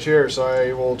damage here, so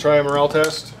I will try a morale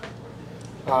test.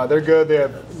 They're good. They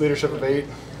have leadership of 8.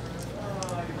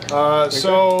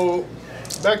 So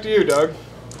back to you, Doug.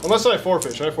 Unless I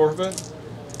forfeit. Should I forfeit?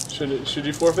 Should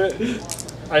you forfeit?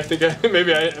 I think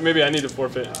maybe I need to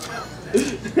forfeit.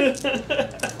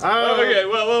 Okay,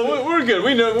 well, we're good.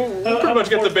 We know we'll pretty much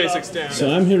get the basics down. So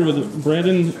I'm here with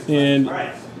Brandon and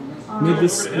made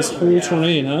this whole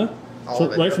terrain, huh? All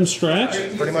of it. Right from scratch?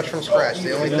 Pretty much from scratch.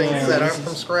 The only things that aren't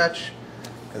from scratch,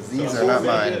 because these are not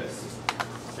mine.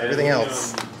 Everything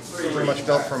else, pretty much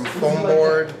built from foam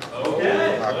board,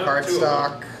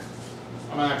 cardstock.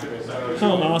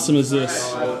 How awesome is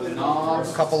this?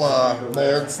 A couple of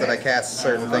molds that I cast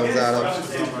certain things out of.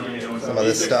 Some of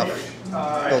this stuff.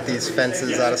 Built these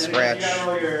fences out of scratch.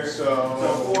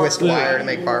 Twist wire to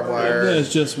make barbed wire. That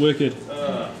is just wicked.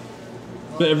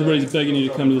 But everybody's begging you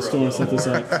to come to the store and set this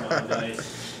up.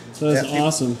 That's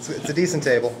awesome. It's a decent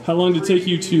table. How long did it take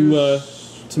you to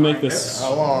make this? A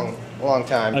long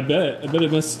time. I bet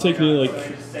it must have taken you like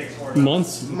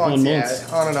months. Months,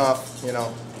 yeah, on and off, you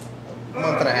know. A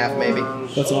month and a half, maybe.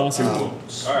 That's awesome.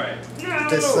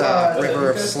 This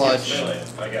river of sludge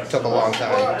took a long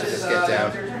time to just get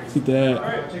down. Look at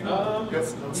that.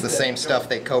 It's the same stuff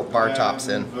they coat bar tops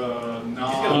in.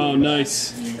 Oh,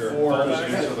 nice.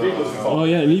 Oh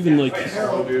yeah, and even like,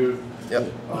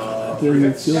 Yep.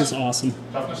 it feels awesome.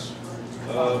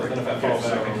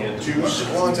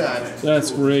 Long time.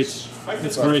 That's great.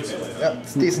 That's great. Yep,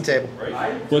 it's a decent table.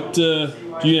 What do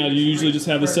you usually just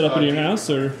have this set up in your house,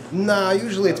 or? Nah,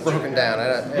 usually it's broken down.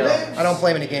 I don't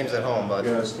play many games at home, but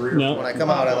No. when I come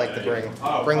out, I like to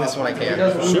bring this when I can.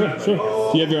 Sure. Do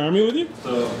you have your army with you?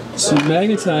 So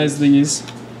magnetize these.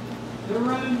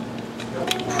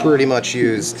 Pretty much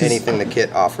use anything the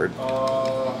kit offered.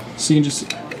 So you can just,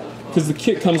 because the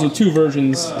kit comes with 2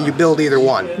 versions. You build either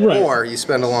one, Right. or you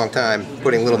spend a long time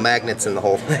putting little magnets in the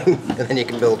whole thing, and then you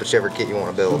can build whichever kit you want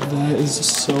to build. That is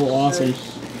so awesome.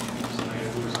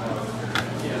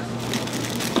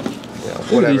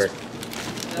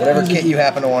 Whatever kit you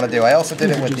happen to want to do. I also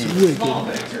did it with Just the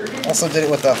wicked. Also did it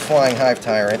with the Flying Hive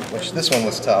Tyrant, which this one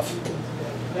was tough.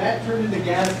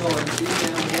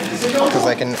 Because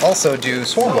I can also do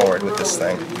Swarm Lord with this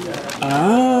thing.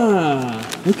 Ah,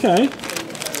 okay.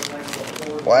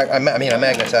 Well, I mean, I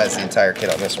magnetized the entire kit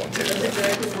on this one too.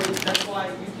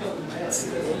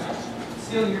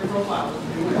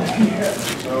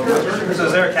 So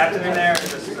is there a captain in there?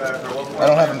 I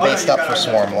don't have him based up for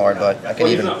Swarm Lord, but I can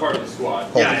even pull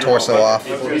the torso off.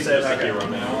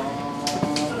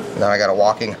 Now I got a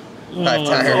walking Hive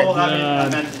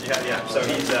Tyrant. So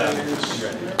he's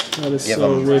That is Give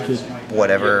so him wicked.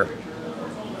 whatever.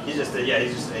 he's just an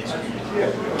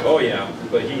HQ. Oh yeah,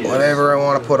 but he is. Whatever I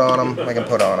want to put on him, I can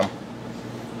put on him.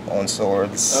 Bone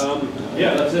swords.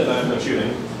 Yeah, that's it. I'm not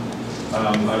shooting.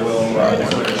 I will.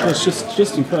 It's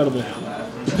just incredible.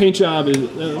 The paint job is,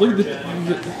 look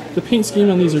at the paint scheme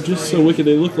on these are just so wicked.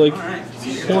 They look like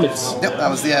hornets. Yep,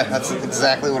 that's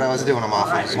exactly what I was doing them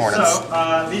off of, hornets.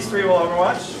 So these 3 will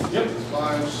Overwatch. Yep.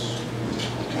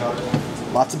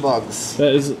 Lots of bugs.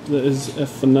 That is a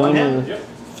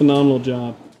phenomenal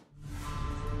job.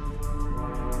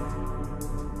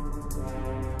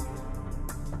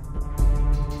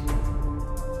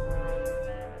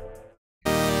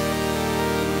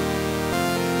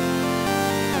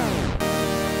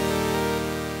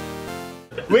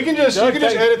 We can just you can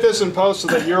just edit this in post so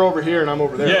that you're over here and I'm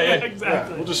over there. Yeah,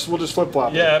 exactly. We'll just flip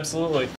flop. Yeah, absolutely.